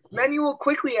 20. Emmanuel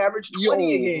quickly averaged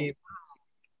 20 a game.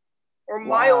 Or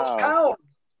Miles Powell.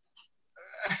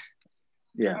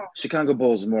 Yeah, Chicago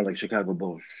Bulls is more like Chicago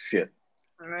Bulls shit.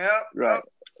 Yeah.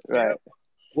 Right.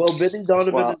 Well, Billy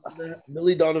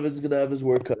Donovan's gonna have his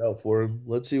work cut out for him.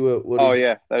 Let's see what. Oh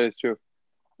yeah, that is true.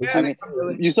 Yeah, I mean,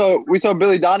 we saw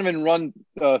Billy Donovan run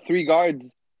 3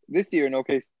 guards this year in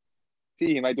OKC.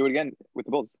 He might do it again with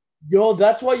the Bulls. Yo,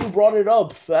 that's why you brought it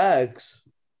up. Facts.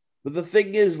 But the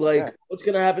thing is, what's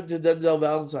gonna happen to Denzel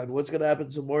Valentine? What's gonna happen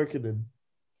to Markkanen?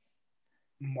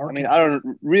 I mean, I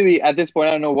don't really at this point.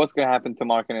 I don't know what's gonna happen to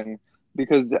Markkanen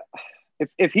because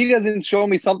if he doesn't show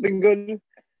me something good,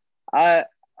 I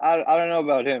don't know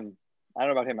about him. I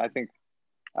don't know about him. I think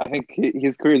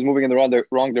his career is moving in the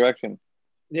wrong direction.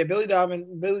 Yeah, Billy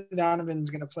Donovan's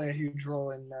going to play a huge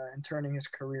role in turning his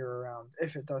career around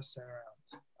if it does turn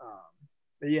around.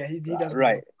 But yeah, he does.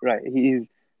 Right.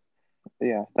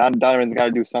 Donovan's got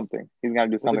to do something. He's got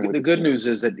to do something. The good news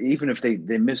is that even if they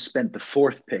misspent the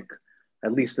 4th pick,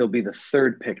 at least they'll be the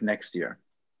 3rd pick next year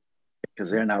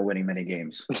because they're not winning many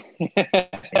games.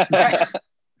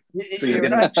 So you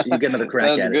get another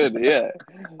crack at it. That's good, yeah.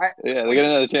 They get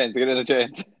another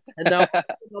chance. And now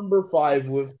number 5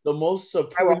 with the most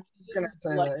surprising.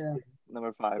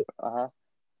 Number 5.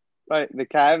 Right, the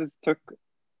Cavs took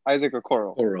Isaac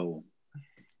Okoro.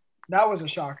 That was a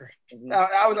shocker. Mm-hmm.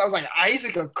 I was like,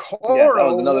 Isaac Okoro. Yeah, that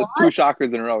was another 2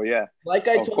 shockers in a row. Yeah, like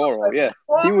I told Okoro. Yeah,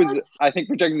 he was. I think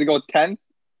projected to go 10th.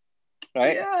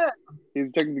 Right. Yeah.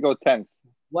 He's projected to go 10th.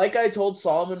 Like I told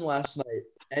Solomon last night,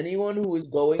 anyone who is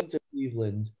going to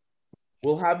Cleveland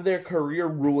will have their career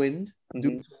ruined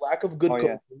due to lack of good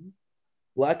coaching,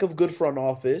 lack of good front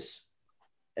office,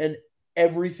 and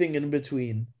everything in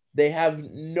between. They have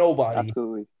nobody.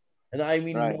 Absolutely. And I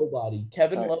mean nobody.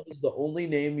 Kevin Love is the only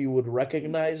name you would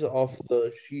recognize off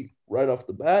the sheet right off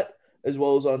the bat, as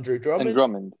well as Andre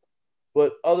Drummond.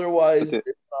 But otherwise, there's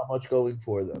not much going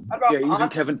for them. Yeah, even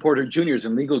Kevin Porter Jr. is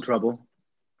in legal trouble.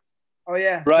 Oh,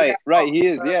 yeah. Right. He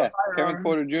is, Kevin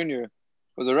Porter Jr.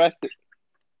 was arrested.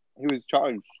 He was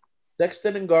charged.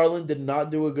 Sexton and Garland did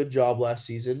not do a good job last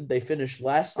season. They finished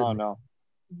last. Oh, no.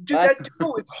 Dude, that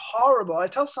duo is horrible. I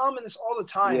tell Solomon this all the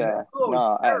time. Yeah,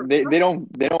 they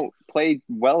don't play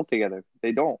well together.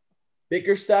 They don't.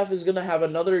 Bickerstaff is gonna have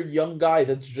another young guy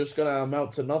that's just gonna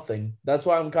amount to nothing. That's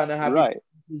why I'm kind of happy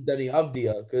with Denny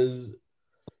Avdia because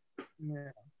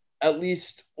at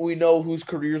least we know whose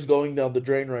career is going down the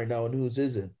drain right now and whose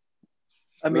isn't.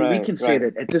 I mean, we can say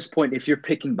that at this point, if you're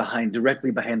picking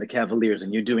directly behind the Cavaliers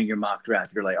and you're doing your mock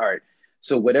draft, you're like, all right.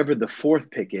 So whatever the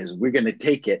 4th pick is, we're going to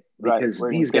take it because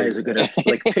these guys are going to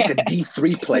pick a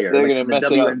D3 player They're from the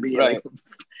WNBA. Right.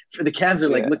 For the Cavs are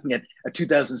looking at a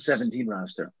 2017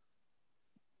 roster.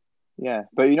 Yeah,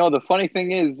 but the funny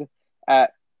thing is,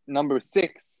 at number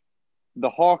 6, the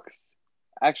Hawks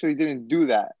actually didn't do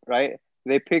that. Right?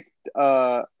 They picked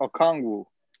Okongwu.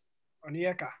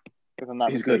 Onyeka. If I'm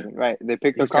not He's mistaken, good. Right? They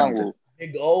picked Okongwu.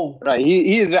 Big O. Right.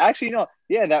 He is actually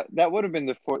that would have been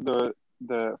the 4th or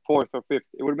 5th.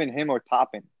 It would have been him or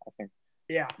Toppin, I think.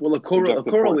 Yeah. Well,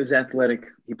 Okoro is athletic.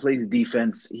 He plays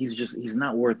defense. He's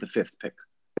not worth the 5th pick.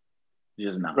 He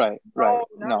does not. Right. not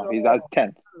No, at he's all. at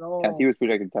 10th. Not at all. 10th. He was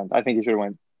projected 10th. I think he should have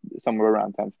went somewhere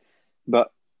around 10th. But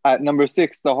at number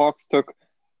 6, the Hawks took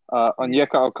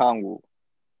Onyeka Okongwu.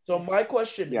 So my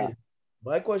question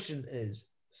is,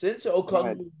 since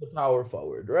Okongwu is the power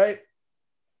forward, right?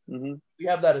 Mm-hmm. We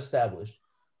have that established.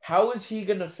 How is he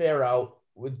going to fare out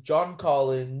with John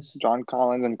Collins,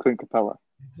 and Clint Capella?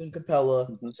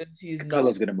 Mm-hmm. Since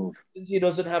Capella's going to move. Since he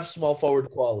doesn't have small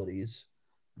forward qualities.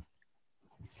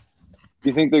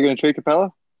 You think they're going to trade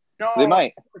Capella? No, they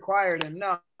might. Acquired him.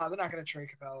 No, they're not going to trade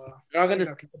Capella. They're not going to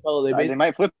trade Capella. They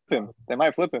might flip him. They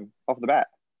might flip him off the bat.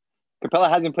 Capella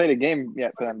hasn't played a game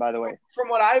yet for them, by the way. From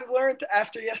what I've learned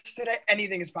after yesterday,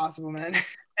 anything is possible, man.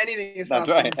 Anything is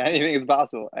possible. That's right. Anything is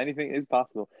possible. Anything is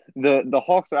possible. The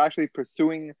Hawks are actually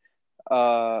pursuing,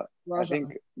 I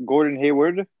think, Gordon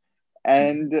Hayward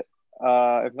and, if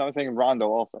I'm not mistaken, Rondo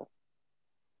also.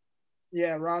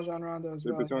 Yeah, Rajon Rondo as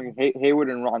well. They're pursuing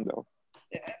Hayward and Rondo.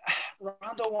 Yeah.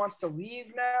 Rondo wants to leave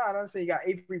now. I don't say you got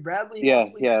Avery Bradley.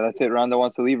 Yeah, that's it. Rondo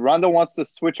wants to leave. Rondo wants to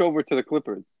switch over to the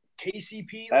Clippers.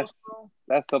 KCP. That's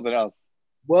something else.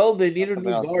 Well, they need a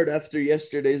new guard after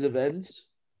yesterday's events.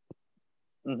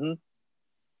 Mm-hmm.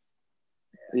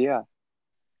 Yeah.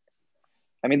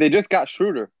 I mean, they just got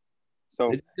Schroeder. So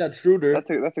they just got Schroeder. That's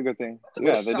a good thing. They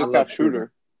just got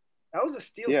Schroeder. That was a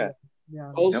steal. Yeah.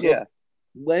 Also,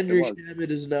 Landry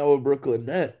Shamet is now a Brooklyn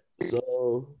Net.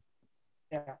 So.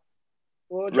 Yeah.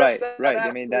 We'll right.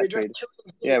 I mean, that trade.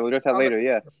 Yeah, we'll address that later.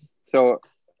 Yeah. So,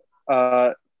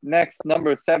 next,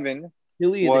 number 7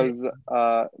 was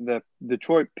the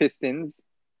Detroit Pistons,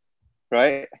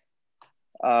 right?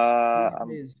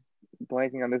 I'm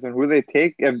blanking on this one. Who did they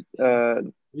take? It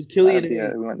was Killian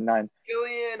Hayes. We went 9.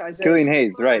 Killian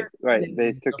Hayes, right.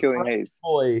 They took Killian Hayes.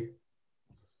 Boy.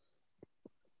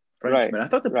 Right. I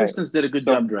thought the Pistons did a good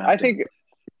job drafting.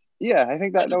 I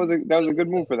think that was a good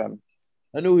move for them.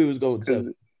 I knew he was going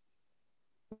to.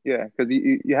 Yeah, because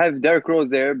you have Derrick Rose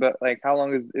there, but like, how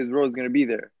long is Rose going to be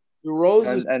there?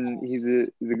 Rose and he's a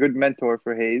good mentor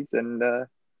for Hayes, and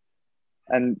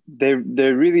they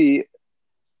really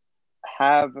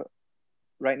have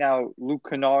right now Luke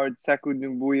Kennard, Sekou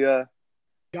Doumbouya.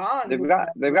 Gone.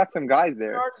 They've got some guys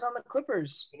there. Kennard's on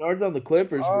the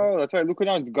Clippers. Oh, that's right. Luke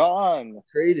Kennard's gone.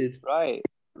 Traded.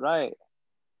 Right.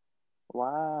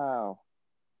 Wow.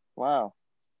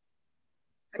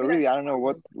 So really, I don't know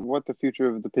what the future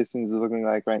of the Pistons is looking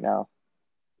like right now.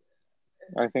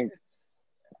 I think,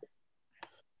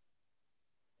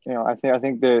 I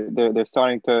think they're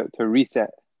starting to reset.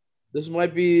 This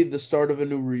might be the start of a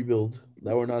new rebuild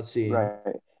that we're not seeing.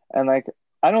 Right. And like,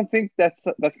 I don't think that's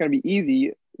going to be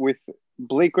easy with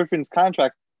Blake Griffin's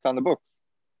contract on the books.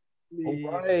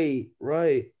 Right.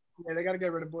 Yeah, they got to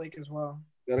get rid of Blake as well.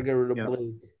 Got to get rid of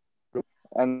Blake.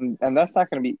 And that's not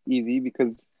going to be easy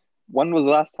because when was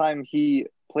the last time he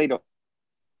played a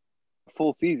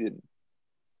full season?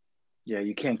 Yeah,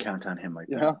 you can't count on him like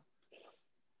that. Yeah.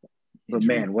 But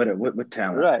man, what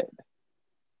talent! Right.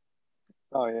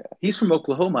 Oh yeah. He's from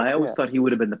Oklahoma. I always thought he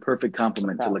would have been the perfect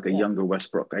complement to like a younger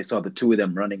Westbrook. I saw the two of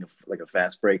them running like a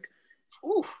fast break.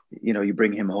 Ooh. You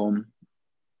bring him home.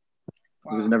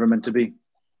 Wow. It was never meant to be.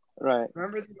 Right.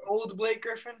 Remember the old Blake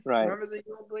Griffin? Right. Remember the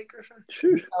old Blake Griffin?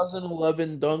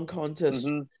 2011 dunk contest.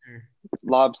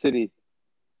 Lob City.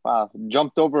 Wow.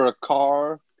 Jumped over a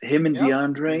car. Him and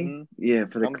DeAndre. Yeah,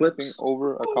 for the Clips.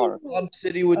 Over a car. Lob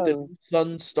City with the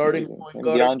Suns starting point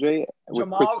guard. DeAndre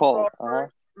with Chris Paul.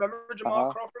 Remember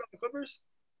Jamal Crawford on the Clippers?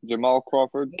 Jamal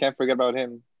Crawford. Can't forget about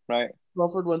him. Right.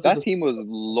 Crawford went that team was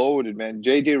loaded, man.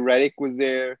 JJ Redick was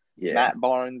there. Yeah. Matt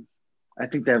Barnes. I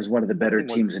think that was one of the better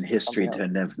teams in history to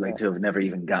have never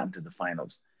even gotten to the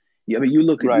finals. Yeah, I mean, you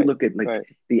look at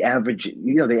the average,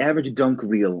 the average dunk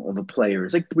reel of a player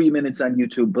is like 3 minutes on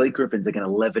YouTube. Blake Griffin's like an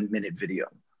 11-minute video.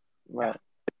 Right.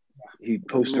 He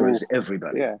posterized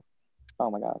everybody. Yeah. Oh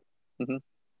my God.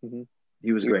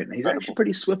 He was great. And he's actually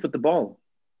pretty swift with the ball.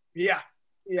 Yeah.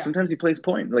 Sometimes he plays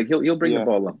point. Like he'll bring the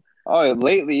ball up. Oh,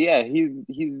 lately, yeah, he's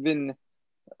been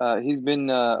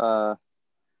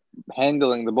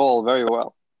handling the ball very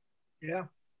well. Yeah,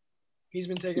 he's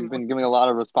been giving a lot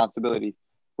of responsibility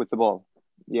with the ball.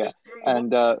 Yeah,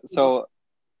 and so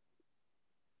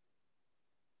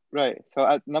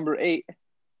at number 8,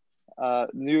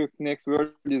 New York Knicks. We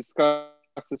already discussed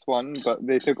this one, but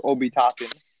they took Obi Toppin.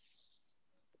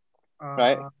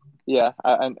 Right? Yeah,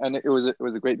 and it was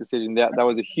a great decision. That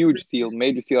was a huge steal,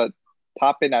 major steal.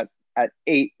 Toppin at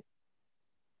 8.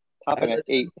 Toppin at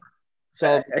 8.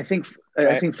 So I think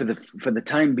for the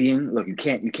time being, look, you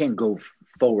can't go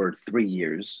forward 3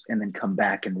 years and then come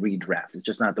back and redraft. It's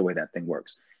just not the way that thing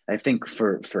works. I think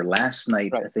for last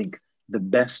night, I think the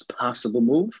best possible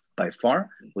move by far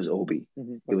was Obi.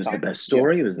 It was the best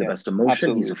story. It was the best emotion.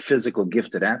 Absolutely. He's a physical,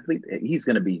 gifted athlete. He's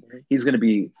going to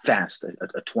be fast,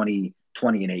 a 20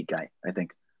 and 8 guy, I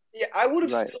think. Yeah, I would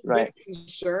have still been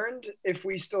concerned if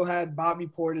we still had Bobby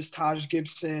Portis, Taj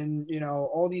Gibson,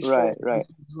 all these folks.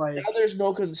 Like, now there's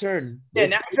no concern. Yeah,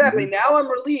 now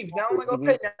I'm relieved. Now I'm like,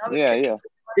 okay, now this kid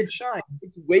can shine.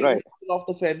 It's weight off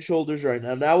the fan's shoulders right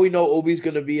now. Now we know Obi's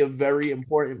going to be a very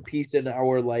important piece in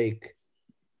our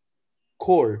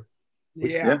core.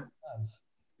 Yeah.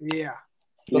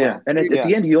 And at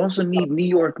the end, you also need New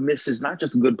York misses not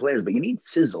just good players, but you need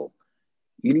sizzle.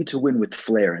 You need to win with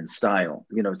flair and style.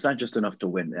 It's not just enough to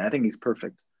win. I think he's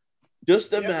perfect.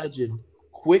 Just imagine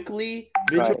quickly,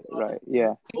 Mitchell,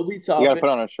 Obi Toppin, you gotta put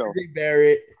on a show. RJ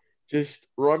Barrett just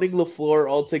running the floor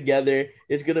all together.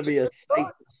 It's gonna be a sight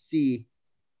to see.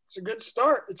 It's a good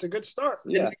start.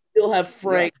 Yeah. And we still have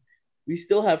Frank. We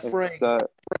still have Frank. I'm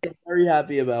very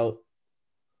happy about.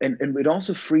 And it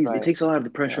also frees. It takes a lot of the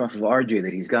pressure off of RJ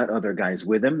that he's got other guys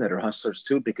with him that are hustlers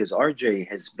too, because RJ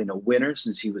has been a winner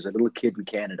since he was a little kid in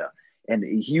Canada, and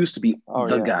he used to be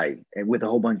the guy, and with a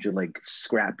whole bunch of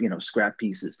scrap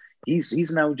pieces. He's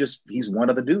now he's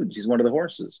one of the dudes. He's one of the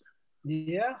horses.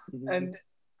 Yeah, and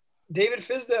David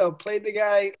Fisdale played the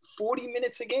guy 40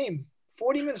 minutes a game,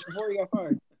 40 minutes before he got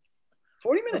fired.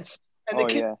 40 minutes, and the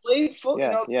kid played full.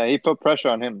 Yeah, he put pressure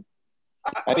on him,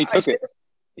 and he took it.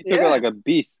 He took it like a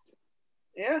beast.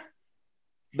 Yeah.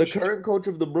 The current coach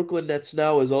of the Brooklyn Nets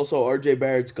now is also RJ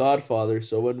Barrett's godfather.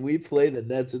 So when we play the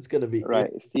Nets, it's going to be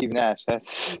Steve Nash.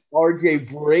 That's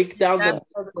RJ break down the Nets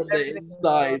from the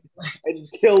inside and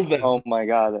kill them. Oh my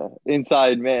God,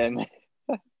 inside man.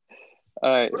 All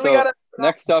right. So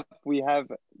next up, we have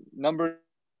number.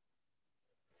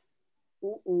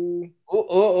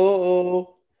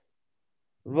 Well,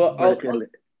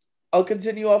 I'll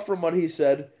continue off from what he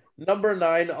said. Number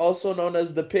 9, also known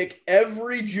as the pick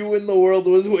every Jew in the world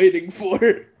was waiting for.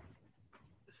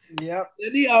 Yep.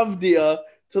 Deni Avdija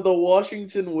to the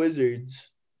Washington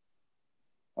Wizards.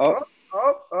 Oh,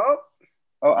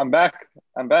 I'm back.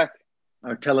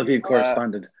 Our Tel Aviv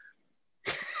correspondent.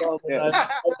 Tel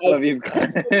Aviv.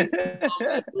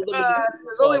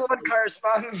 There's only one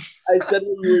correspondent. I said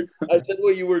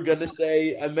what you were gonna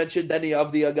say. I mentioned Deni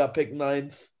Avdija got picked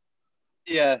 9th.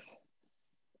 Yes.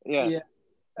 Yeah.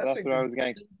 That's what I was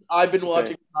going to. I've been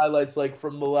watching highlights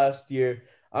from the last year.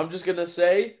 I'm just gonna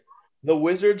say the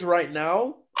Wizards right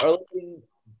now are looking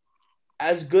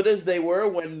as good as they were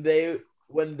when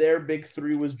their big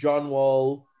three was John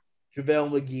Wall, JaVale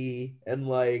McGee,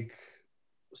 and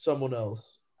someone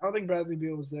else. I don't think Bradley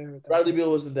Beal was there. Bradley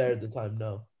Beal wasn't there at the time,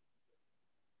 no.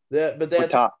 But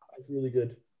that's really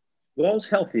good. Wall's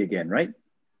healthy again, right?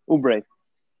 Oubre.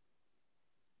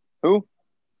 Who?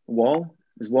 Wall.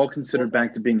 Is Wall considered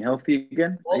back to being healthy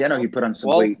again? I know he put on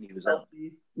some weight and he was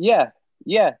healthy. Yeah,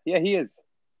 he is.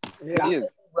 Yeah. He is.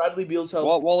 Bradley Beal's healthy.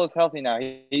 Wall is healthy now.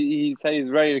 He said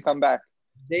he's ready to come back.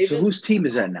 So whose team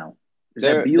is that now?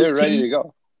 They're ready to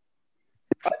go.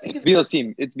 I think it's Beal's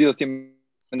team. It's Beal's team.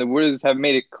 And the Wizards have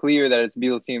made it clear that it's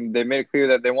Beal's team. They made it clear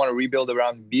that they want to rebuild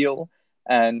around Beal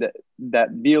and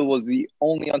that Beal was the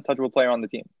only untouchable player on the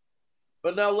team.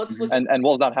 But now let's look and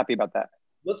Wall's not happy about that.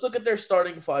 Let's look at their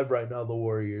starting 5 right now, the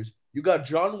Warriors. You got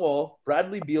John Wall,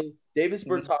 Bradley Beal, Davis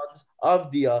Bertans,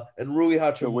 Avdija, and Rui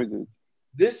Hachimura. The Wizards.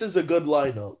 This is a good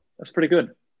lineup. That's pretty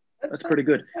good. That's pretty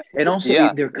good. And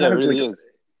also, they're kind of really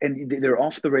and they're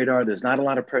off the radar. There's not a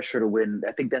lot of pressure to win.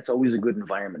 I think that's always a good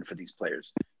environment for these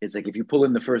players. It's like if you pull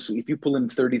in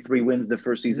 33 wins the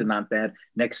first season, not bad.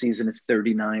 Next season, it's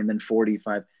 39, then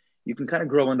 45. You can kind of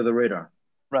grow under the radar.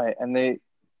 Right, and they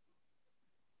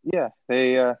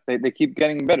keep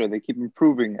getting better. They keep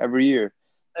improving every year.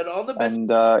 And on the bench,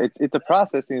 it's a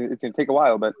process. It's gonna take a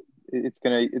while, but it's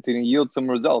gonna yield some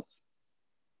results.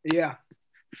 Yeah.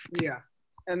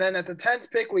 And then at the 10th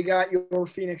pick, we got your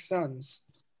Phoenix Suns.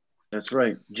 That's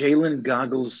right, Jalen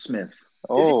Goggles Smith.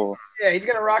 Oh, he's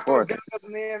gonna rock those goggles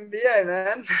in the NBA,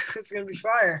 man. It's gonna be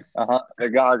fire. The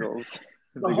goggles.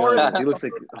 He looks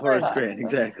like Horace Grant,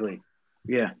 exactly.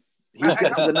 Yeah.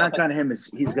 So the knock on him is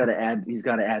he's got to add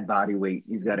body weight.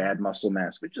 He's got to add muscle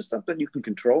mass, which is something you can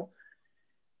control.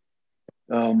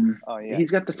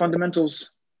 He's got the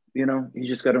fundamentals. You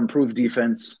just got to improve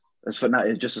defense. As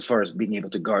far as being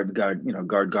able to guard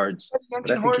guards. But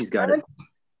I think he's got it.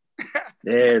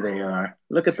 There they are.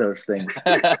 Look at those things.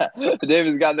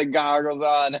 David's got the goggles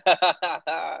on.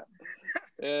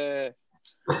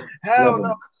 Hell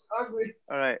no, it's ugly.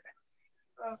 All right.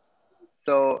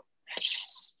 So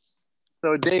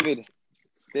David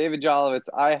Jolovitz,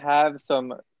 I have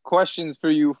some questions for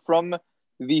you from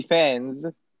the fans.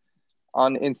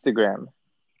 on Instagram.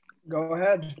 Go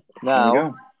ahead.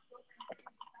 Now,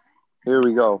 here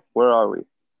we go. Where are we?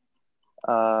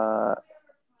 Let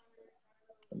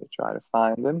me try to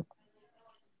find them.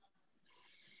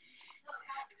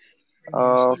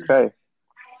 Okay.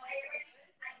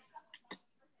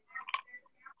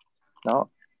 No,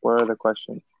 where are the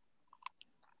questions?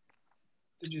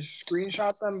 Did you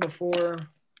screenshot them before?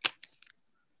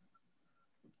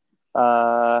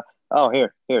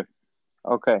 Here.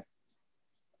 Okay.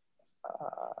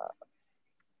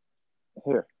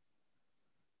 Here.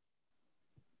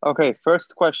 Okay,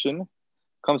 first question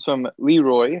comes from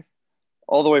Leroy,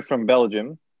 all the way from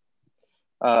Belgium.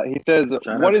 He says,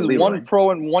 what is one pro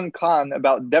and one con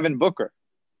about Devin Booker?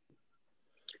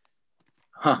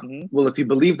 Well, if you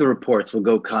believe the reports, we'll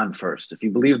go con first. If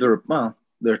you believe there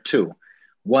are two.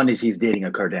 One is he's dating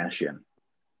a Kardashian.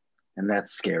 And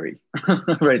that's scary,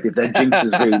 right? If that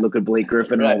jinxes where you look at Blake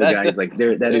Griffin and all the guys, like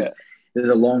there's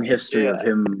a long history of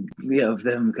him, of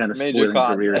them kind of spoiling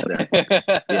careers there.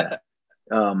 Yeah.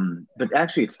 But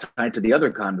actually it's tied to the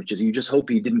other con, which is you just hope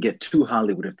he didn't get too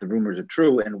Hollywood if the rumors are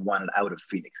true and wanted out of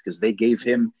Phoenix, because they gave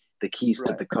him the keys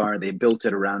to the car. They built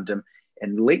it around him.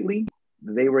 And lately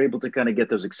they were able to kind of get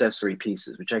those accessory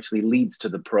pieces, which actually leads to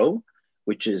the pro,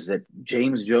 which is that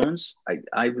James Jones,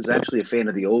 I was actually a fan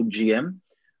of the old GM,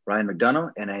 Ryan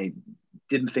McDonough, and I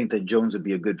didn't think that Jones would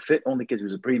be a good fit only because he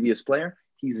was a previous player.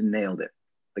 He's nailed it.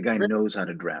 The guy knows how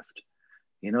to draft.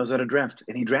 He knows how to draft,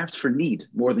 and he drafts for need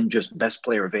more than just best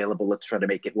player available. Let's try to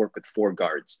make it work with 4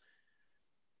 guards.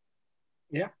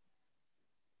 Yeah.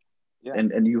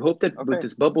 And you hope that with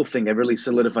this bubble thing, I really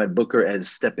solidified Booker as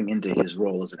stepping into his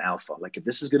role as an alpha. Like if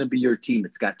this is going to be your team,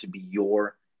 it's got to be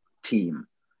your team.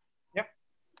 Yep.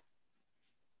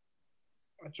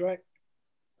 That's right.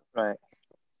 Right.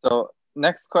 So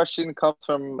next question comes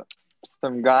from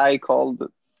some guy called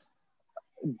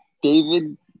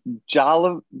David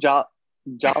Jolovitz.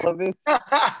 How do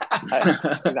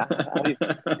you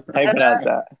pronounce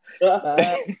that?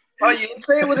 Oh, you didn't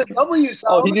say it with a W,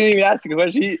 Sal. Oh, he didn't even ask the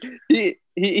question. He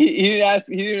didn't ask.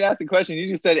 He didn't ask the question. He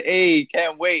just said, "Hey,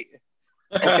 can't wait."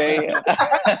 Okay.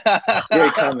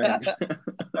 Great comment.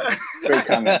 Great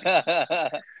comment. I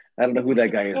don't know who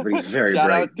that guy is, but he's very Shout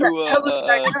bright. out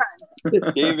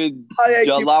to David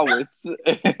Jolovitz.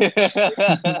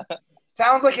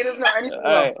 Sounds like he doesn't know anything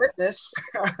about fitness.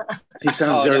 He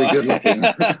sounds very good looking.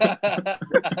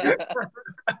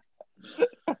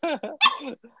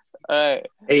 All right.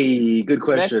 Hey, good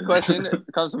question. Next question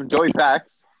comes from Joey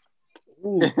Fax.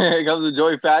 It comes from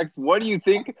Joey Fax. What do you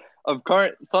think of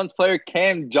current Suns player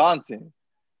Cam Johnson?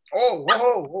 Oh,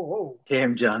 whoa.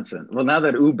 Cam Johnson. Well, now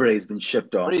that Oubre has been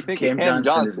shipped off, What do you think Cam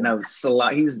Johnson is now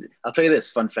I'll tell you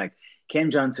this, fun fact. Cam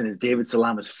Johnson is David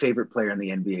Salama's favorite player in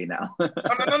the NBA now. No.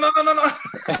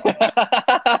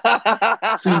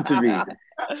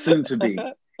 Soon to be.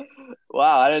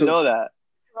 Wow, I didn't know that.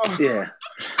 Yeah.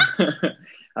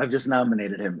 I've just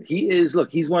nominated him. He's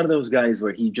one of those guys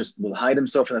where he just will hide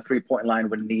himself in the 3-point line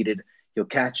when needed. He'll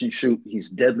catch and shoot. He's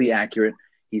deadly accurate.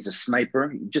 He's a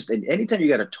sniper. Just anytime you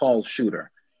got a tall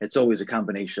shooter, it's always a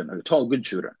combination. A tall, good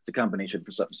shooter. It's a combination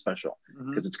for something special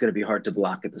because it's going to be hard to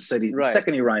block at the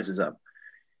second he rises up.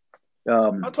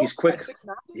 He's quick.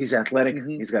 He's athletic.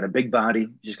 He's got a big body.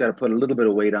 You just got to put a little bit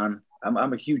of weight on.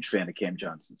 I'm a huge fan of Cam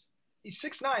Johnson's. He's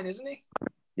 6'9", isn't he?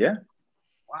 Yeah.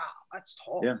 Wow, that's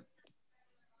tall.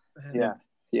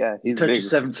 Yeah. He touches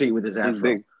 7 feet with his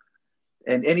afro.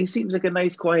 And he seems like a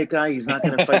nice, quiet guy. He's not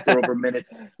going to fight there over minutes.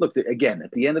 Look, again,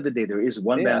 at the end of the day, there is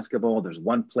one basketball. There's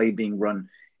one play being run.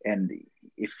 And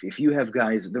if you have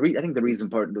guys, I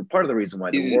think part of the reason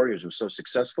why the Warriors were so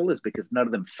successful is because none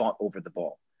of them fought over the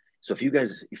ball. So if you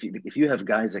have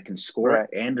guys that can score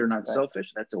and are not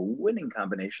selfish, that's a winning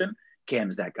combination.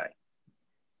 Cam's that guy.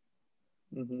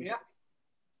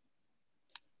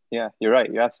 Yeah, you're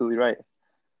right. You're absolutely right.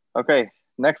 Okay,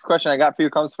 next question I got for you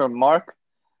comes from Mark.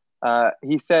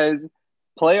 He says,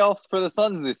 playoffs for the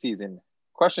Suns this season?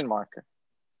 Question mark.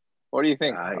 What do you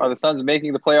think? Are the Suns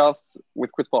making the playoffs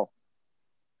with Chris Paul?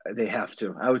 They have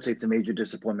to. I would say it's a major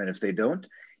disappointment if they don't.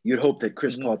 You'd hope that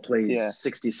Chris Paul plays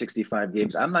 60, 65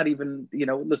 games. I'm not even,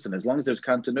 listen, as long as there's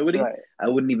continuity, I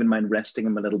wouldn't even mind resting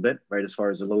him a little bit, right, as far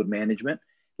as the load management.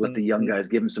 Let the young guys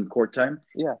give him some court time.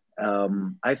 Yeah.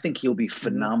 I think he'll be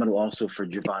phenomenal also for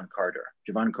Javon Carter.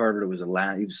 Javon Carter was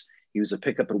he was a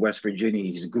pickup at West Virginia.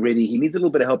 He's gritty. He needs a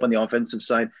little bit of help on the offensive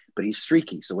side, but he's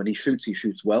streaky. So when he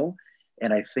shoots well.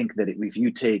 And I think that if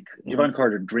you take Javon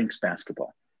Carter drinks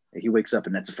basketball, he wakes up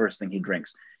and that's the first thing he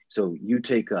drinks. So you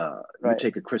take a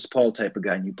Chris Paul type of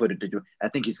guy and you put it to, I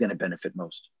think he's going to benefit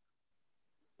most.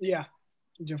 Yeah.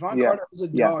 Javon Carter is a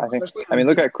dog.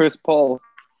 Look at Chris Paul.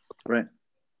 Right.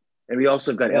 And we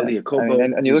also got Elia Kobo,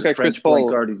 and you look at French Chris Paul.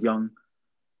 point guard, he's young.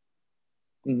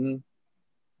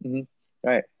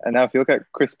 Right. And now if you look at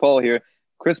Chris Paul here,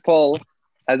 Chris Paul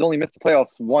has only missed the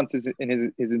playoffs once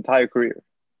in his entire career.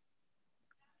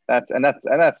 That's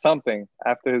something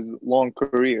after his long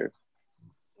career.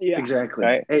 Yeah. Exactly.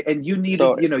 Right. And you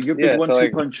needed, your big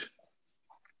 1-2 punch.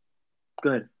 Go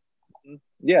ahead.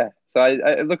 Yeah. So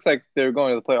it looks like they're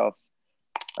going to the playoffs.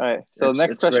 All right. So the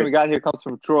next question we got here comes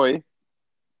from Troy.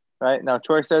 Right now,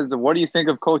 Troy says, "What do you think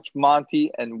of Coach Monty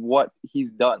and what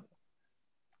he's done?"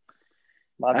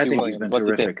 I think he's been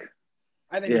terrific.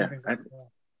 I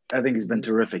think he's been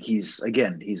terrific. He's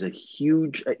a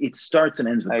huge. It starts and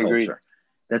ends with culture.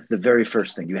 That's the very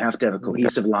first thing. You have to have a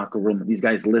cohesive locker room. These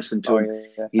guys listen to him.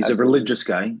 Yeah, he's a religious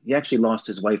guy. He actually lost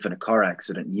his wife in a car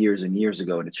accident years and years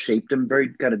ago, and it shaped him very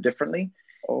kind of differently.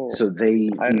 Oh, so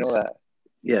I know that.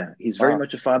 Yeah, he's very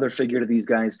much a father figure to these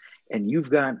guys. And you've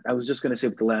got, I was just going to say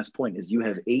with the last point, is you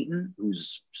have Ayton,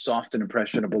 who's soft and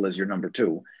impressionable as your number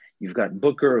 2. You've got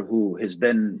Booker, who he's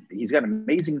got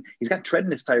tread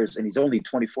in his tires, and he's only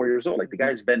 24 years old. Like, the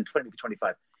guy's been 20 to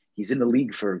 25. He's in the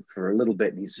league for a little bit,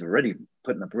 and he's already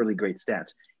putting up really great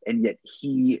stats. And yet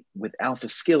he, with alpha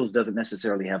skills, doesn't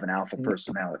necessarily have an alpha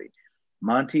personality.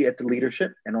 Monty at the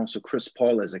leadership, and also Chris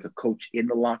Paul as like a coach in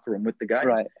the locker room with the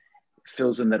guys,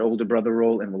 fills in that older brother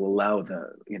role and will allow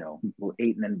will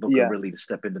Ayton and Booker really to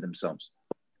step into themselves.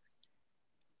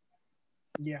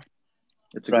 Yeah.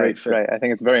 It's a great fit. Right. I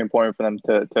think it's very important for them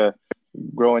to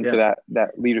grow into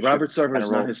that leadership. Robert Sarver has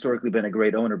not historically been a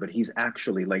great owner, but he's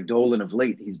actually, like Dolan of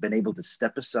late, he's been able to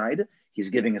step aside.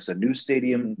 He's giving us a new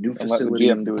stadium, new facility,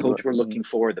 the coach we're looking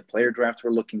for, the player draft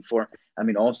we're looking for. I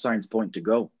mean, all signs point to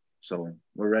go. So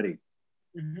we're ready.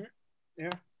 Mm-hmm.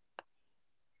 Yeah.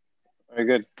 Very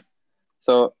good.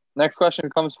 So next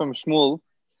question comes from Shmuel.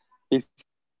 He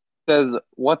says,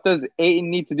 "What does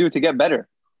Ayton need to do to get better?"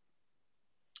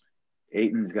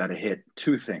 Ayton's got to hit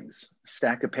 2 things: a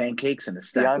stack of pancakes and a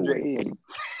stack of weights.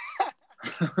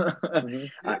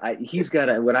 He's got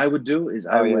to. What I would do is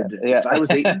if I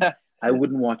was Ayton, I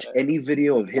wouldn't watch any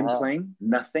video of him playing.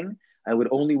 Nothing. I would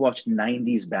only watch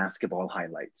 90s basketball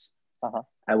highlights.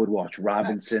 I would watch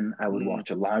Robinson. I would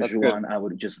watch Olajuwon. I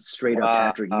would just straight up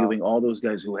Patrick Ewing, all those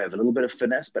guys who have a little bit of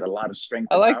finesse, but a lot of strength.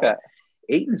 I like that.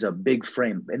 Ayton's a big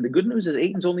frame. And the good news is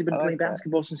Ayton's only been playing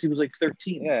basketball since he was like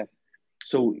 13. Yeah.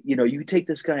 So, you take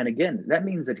this guy, and again, that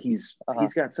means that he's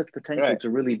got such potential to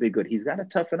really be good. He's got to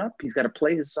toughen up. He's got to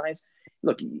play his size.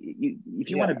 Look, if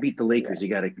you want to beat the Lakers, you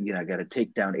got to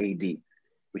take down AD,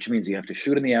 which means you have to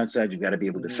shoot on the outside. You've got to be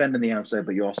able to defend on the outside,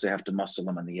 but you also have to muscle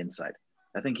him on the inside.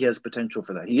 I think he has potential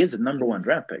for that. He is a number 1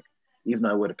 draft pick, even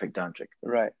though I would have picked Doncic.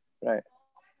 Right.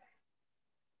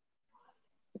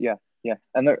 Yeah.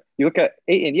 And you look at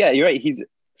Ayton. Yeah, you're right. He's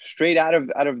straight out of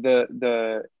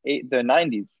the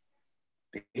 90s.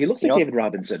 He looks like David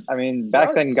Robinson. I mean,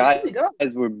 back then guys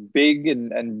were big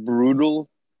and brutal.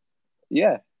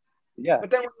 Yeah. But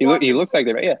then he looks like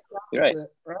that, right? Yeah, you're right.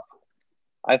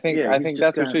 I think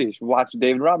that's what you should watch.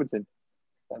 David Robinson.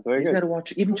 That's very good. You got to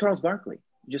watch even Charles Barkley.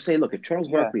 Just say, look, if Charles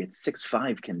Barkley at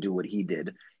 6'5" can do what he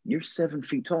did, you're 7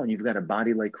 feet tall and you've got a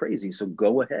body like crazy. So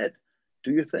go ahead,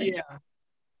 do your thing. Yeah.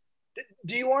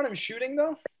 Do you want him shooting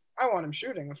though? I want him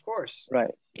shooting, of course.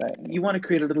 Right. You want to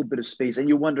create a little bit of space, and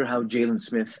you wonder how Jalen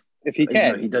Smith, if he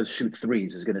can, he does shoot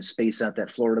threes, is going to space out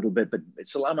that floor a little bit. But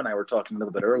Salam and I were talking a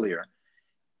little bit earlier,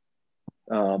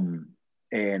 and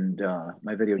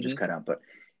my video just cut out.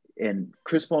 And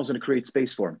Chris Paul's going to create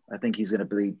space for him. I think he's going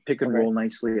to pick and roll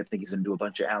nicely. I think he's going to do a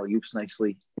bunch of alley-oops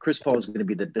nicely. Chris Paul is going to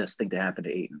be the best thing to happen to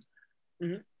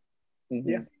Ayton.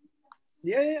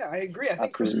 Yeah, I agree. I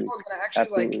think Chris Paul's going to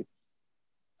actually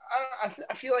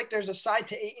I feel like there's a side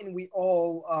to Ayton we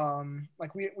all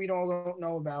we don't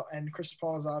know about, and Chris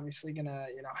Paul is obviously gonna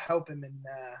help him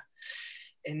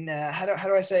in how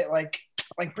do I say it, like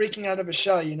breaking out of a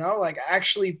shell, like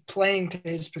actually playing to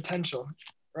his potential,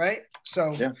 right?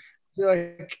 So I feel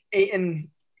like Ayton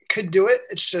could do it.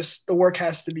 It's just the work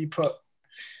has to be put.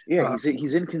 Yeah,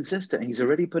 he's inconsistent. He's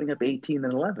already putting up 18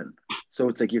 and 11. So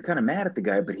it's like you're kind of mad at the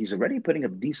guy, but he's already putting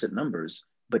up decent numbers.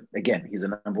 But again, he's a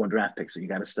number 1 draft pick, so you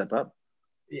got to step up.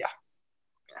 Yeah.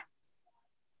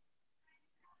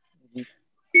 Right.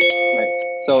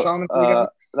 So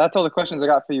that's all the questions I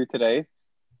got for you today.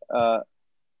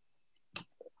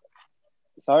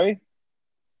 Sorry?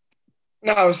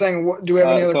 No, I was saying, do we have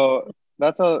any other? So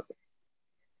that's all.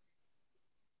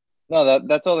 No,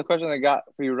 that's all the questions I got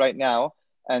for you right now.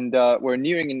 And we're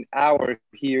nearing an hour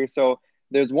here. So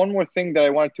there's one more thing that I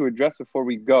wanted to address before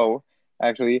we go,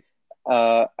 actually.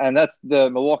 And that's the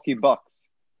Milwaukee Bucks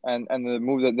and the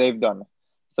move that they've done.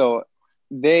 So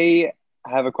they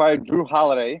have acquired Drew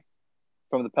Holiday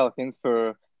from the Pelicans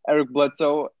for Eric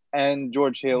Bledsoe and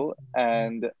George Hill,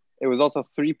 and it was also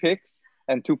 3 picks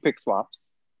and 2 pick swaps.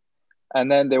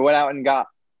 And then they went out and got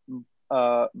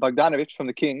Bogdanovich from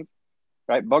the Kings,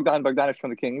 right? Bogdanovich from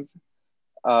the Kings,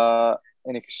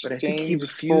 in exchange But I think he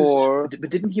refused. for. But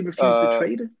didn't he refuse the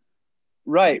trade?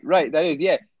 Right. That is,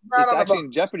 yeah. Not It's on the actually in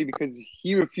Bucks. jeopardy because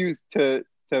he refused to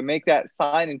make that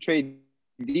sign and trade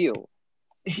deal.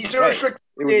 He's a Right. restricted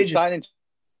It was a agent. sign and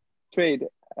trade,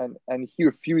 and he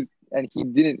refused, and he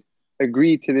didn't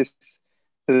agree to this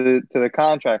to the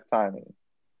contract signing.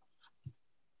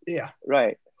 Yeah.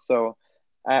 Right. So,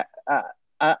 I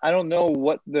don't know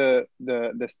what the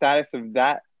status of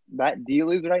that deal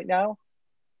is right now.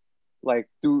 Like,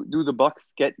 do the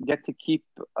Bucks get to keep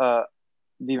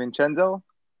DiVincenzo?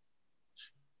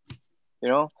 You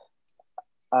know,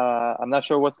 I'm not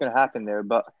sure what's going to happen there,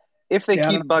 but if they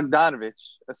keep Bogdanovich,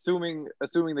 assuming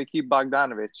they keep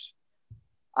Bogdanovich,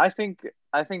 I think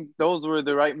those were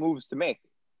the right moves to make.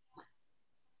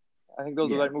 I think those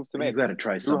were the right moves to make. You've got to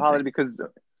try Drew something. Holiday because,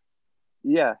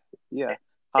 yeah,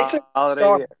 It's a Holiday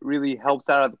start. really helps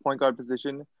out at the point guard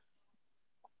position.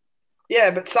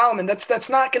 Yeah, but Solomon, that's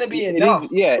not going to be It enough.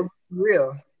 is, yeah. For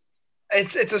real.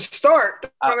 It's a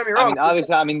start. Don't get me wrong. I mean,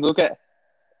 obviously, look at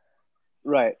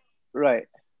right.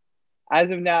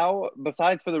 As of now,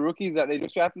 besides for the rookies that they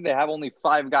just drafted, they have only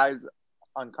 5 guys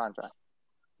on contract.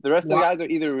 The rest of the guys are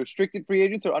either restricted free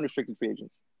agents or unrestricted free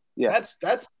agents. Yeah,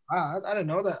 that's wow, I didn't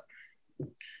know that.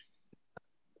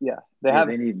 Yeah, they have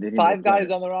they need 5 guys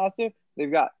on the roster.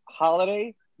 They've got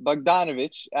Holiday,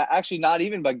 Bogdanovich. Actually, not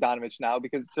even Bogdanovich now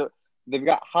because they've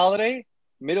got Holiday,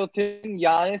 Middleton,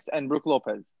 Giannis, and Brook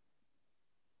Lopez.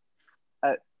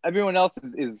 Everyone else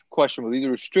is questionable, either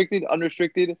restricted,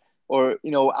 unrestricted, or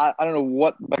I don't know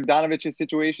what Bogdanovich's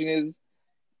situation is.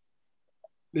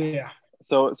 Yeah.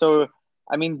 So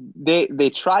I mean,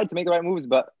 they tried to make the right moves,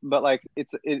 but like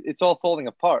it's all falling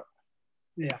apart.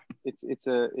 Yeah. It's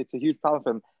a huge problem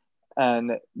for them,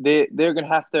 and they're gonna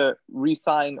have to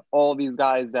re-sign all these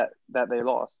guys that they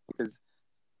lost because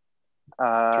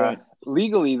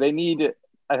legally they need,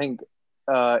 I think,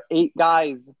 8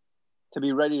 guys to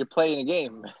be ready to play in a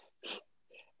game.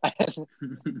 And,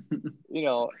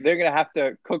 they're gonna have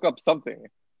to cook up something.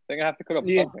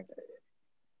 Something.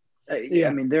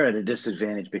 I mean, they're at a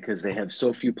disadvantage because they have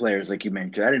so few players, like you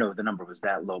mentioned. I don't know if the number was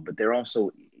that low, but they're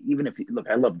also, even if look,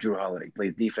 I love Drew Holiday,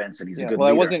 plays defense, and he's a good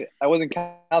leader. I wasn't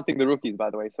counting the rookies, by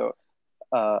the way. So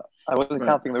I wasn't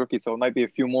counting the rookies, so it might be a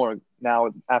few more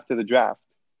now after the draft.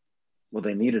 Well,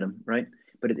 they needed him, right?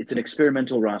 But it's an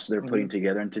experimental roster they're putting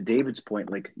together. And to David's point,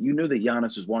 like, you knew that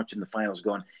Giannis was watching the finals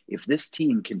going, if this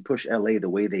team can push LA the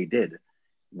way they did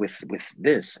with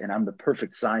this, and I'm the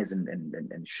perfect size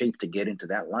and shape to get into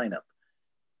that lineup,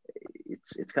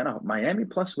 it's kind of Miami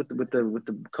plus with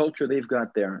the culture they've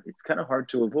got there. It's kind of hard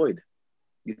to avoid.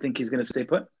 You think he's going to stay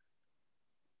put?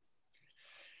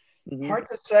 Hard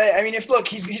to say. I mean, he's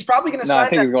probably going to sign. I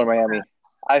think he's going to Miami.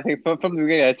 I think from the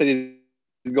beginning I said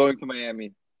he's going to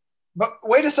Miami. But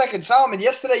wait a second, Solomon.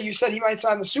 Yesterday you said he might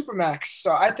sign the Supermax,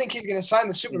 so I think he's going to sign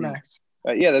the Supermax.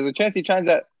 Yeah, there's a chance he signs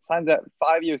that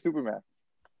 5-year Supermax.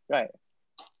 Right.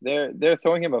 They're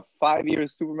throwing him a 5-year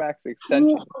Supermax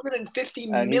extension. $250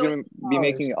 million. And he's going to be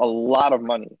making a lot of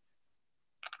money.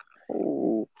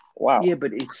 Oh, wow. Yeah,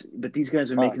 but these guys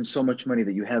are making so much money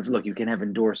that you can have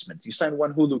endorsements. You sign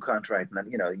one Hulu contract, and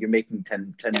then you're making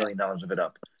 $10 million of it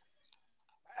up.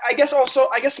 I guess has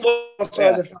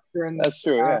a factor in this. That's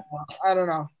true. Yeah. I don't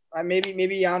know.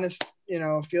 Maybe Giannis,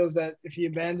 feels that if he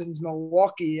abandons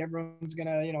Milwaukee, everyone's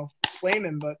gonna, flame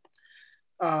him. But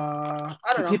I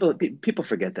don't know. People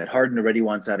forget that Harden already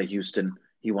wants out of Houston.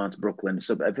 He wants Brooklyn.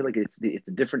 So I feel like it's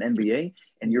a different NBA,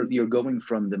 and you're going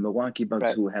from the Milwaukee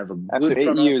Bucks who have a good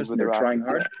front office and they're trying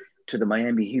hard to the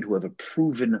Miami Heat who have a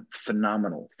proven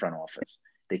phenomenal front office.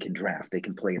 They can draft, they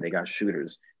can play, they got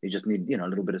shooters. They just need a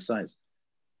little bit of size.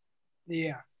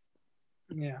 Yeah.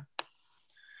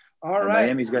 All right.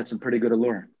 Miami's got some pretty good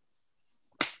allure.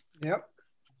 Yep.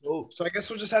 Oh. So I guess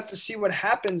we'll just have to see what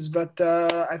happens, but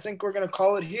I think we're gonna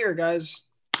call it here, guys.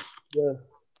 Yeah,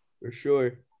 for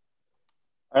sure.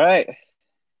 All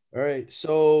right.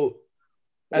 So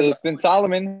it's been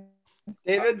Solomon,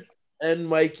 David, and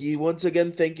Mikey. Once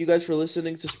again, thank you guys for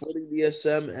listening to Sporting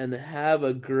BSM, and have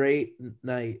a great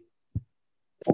night.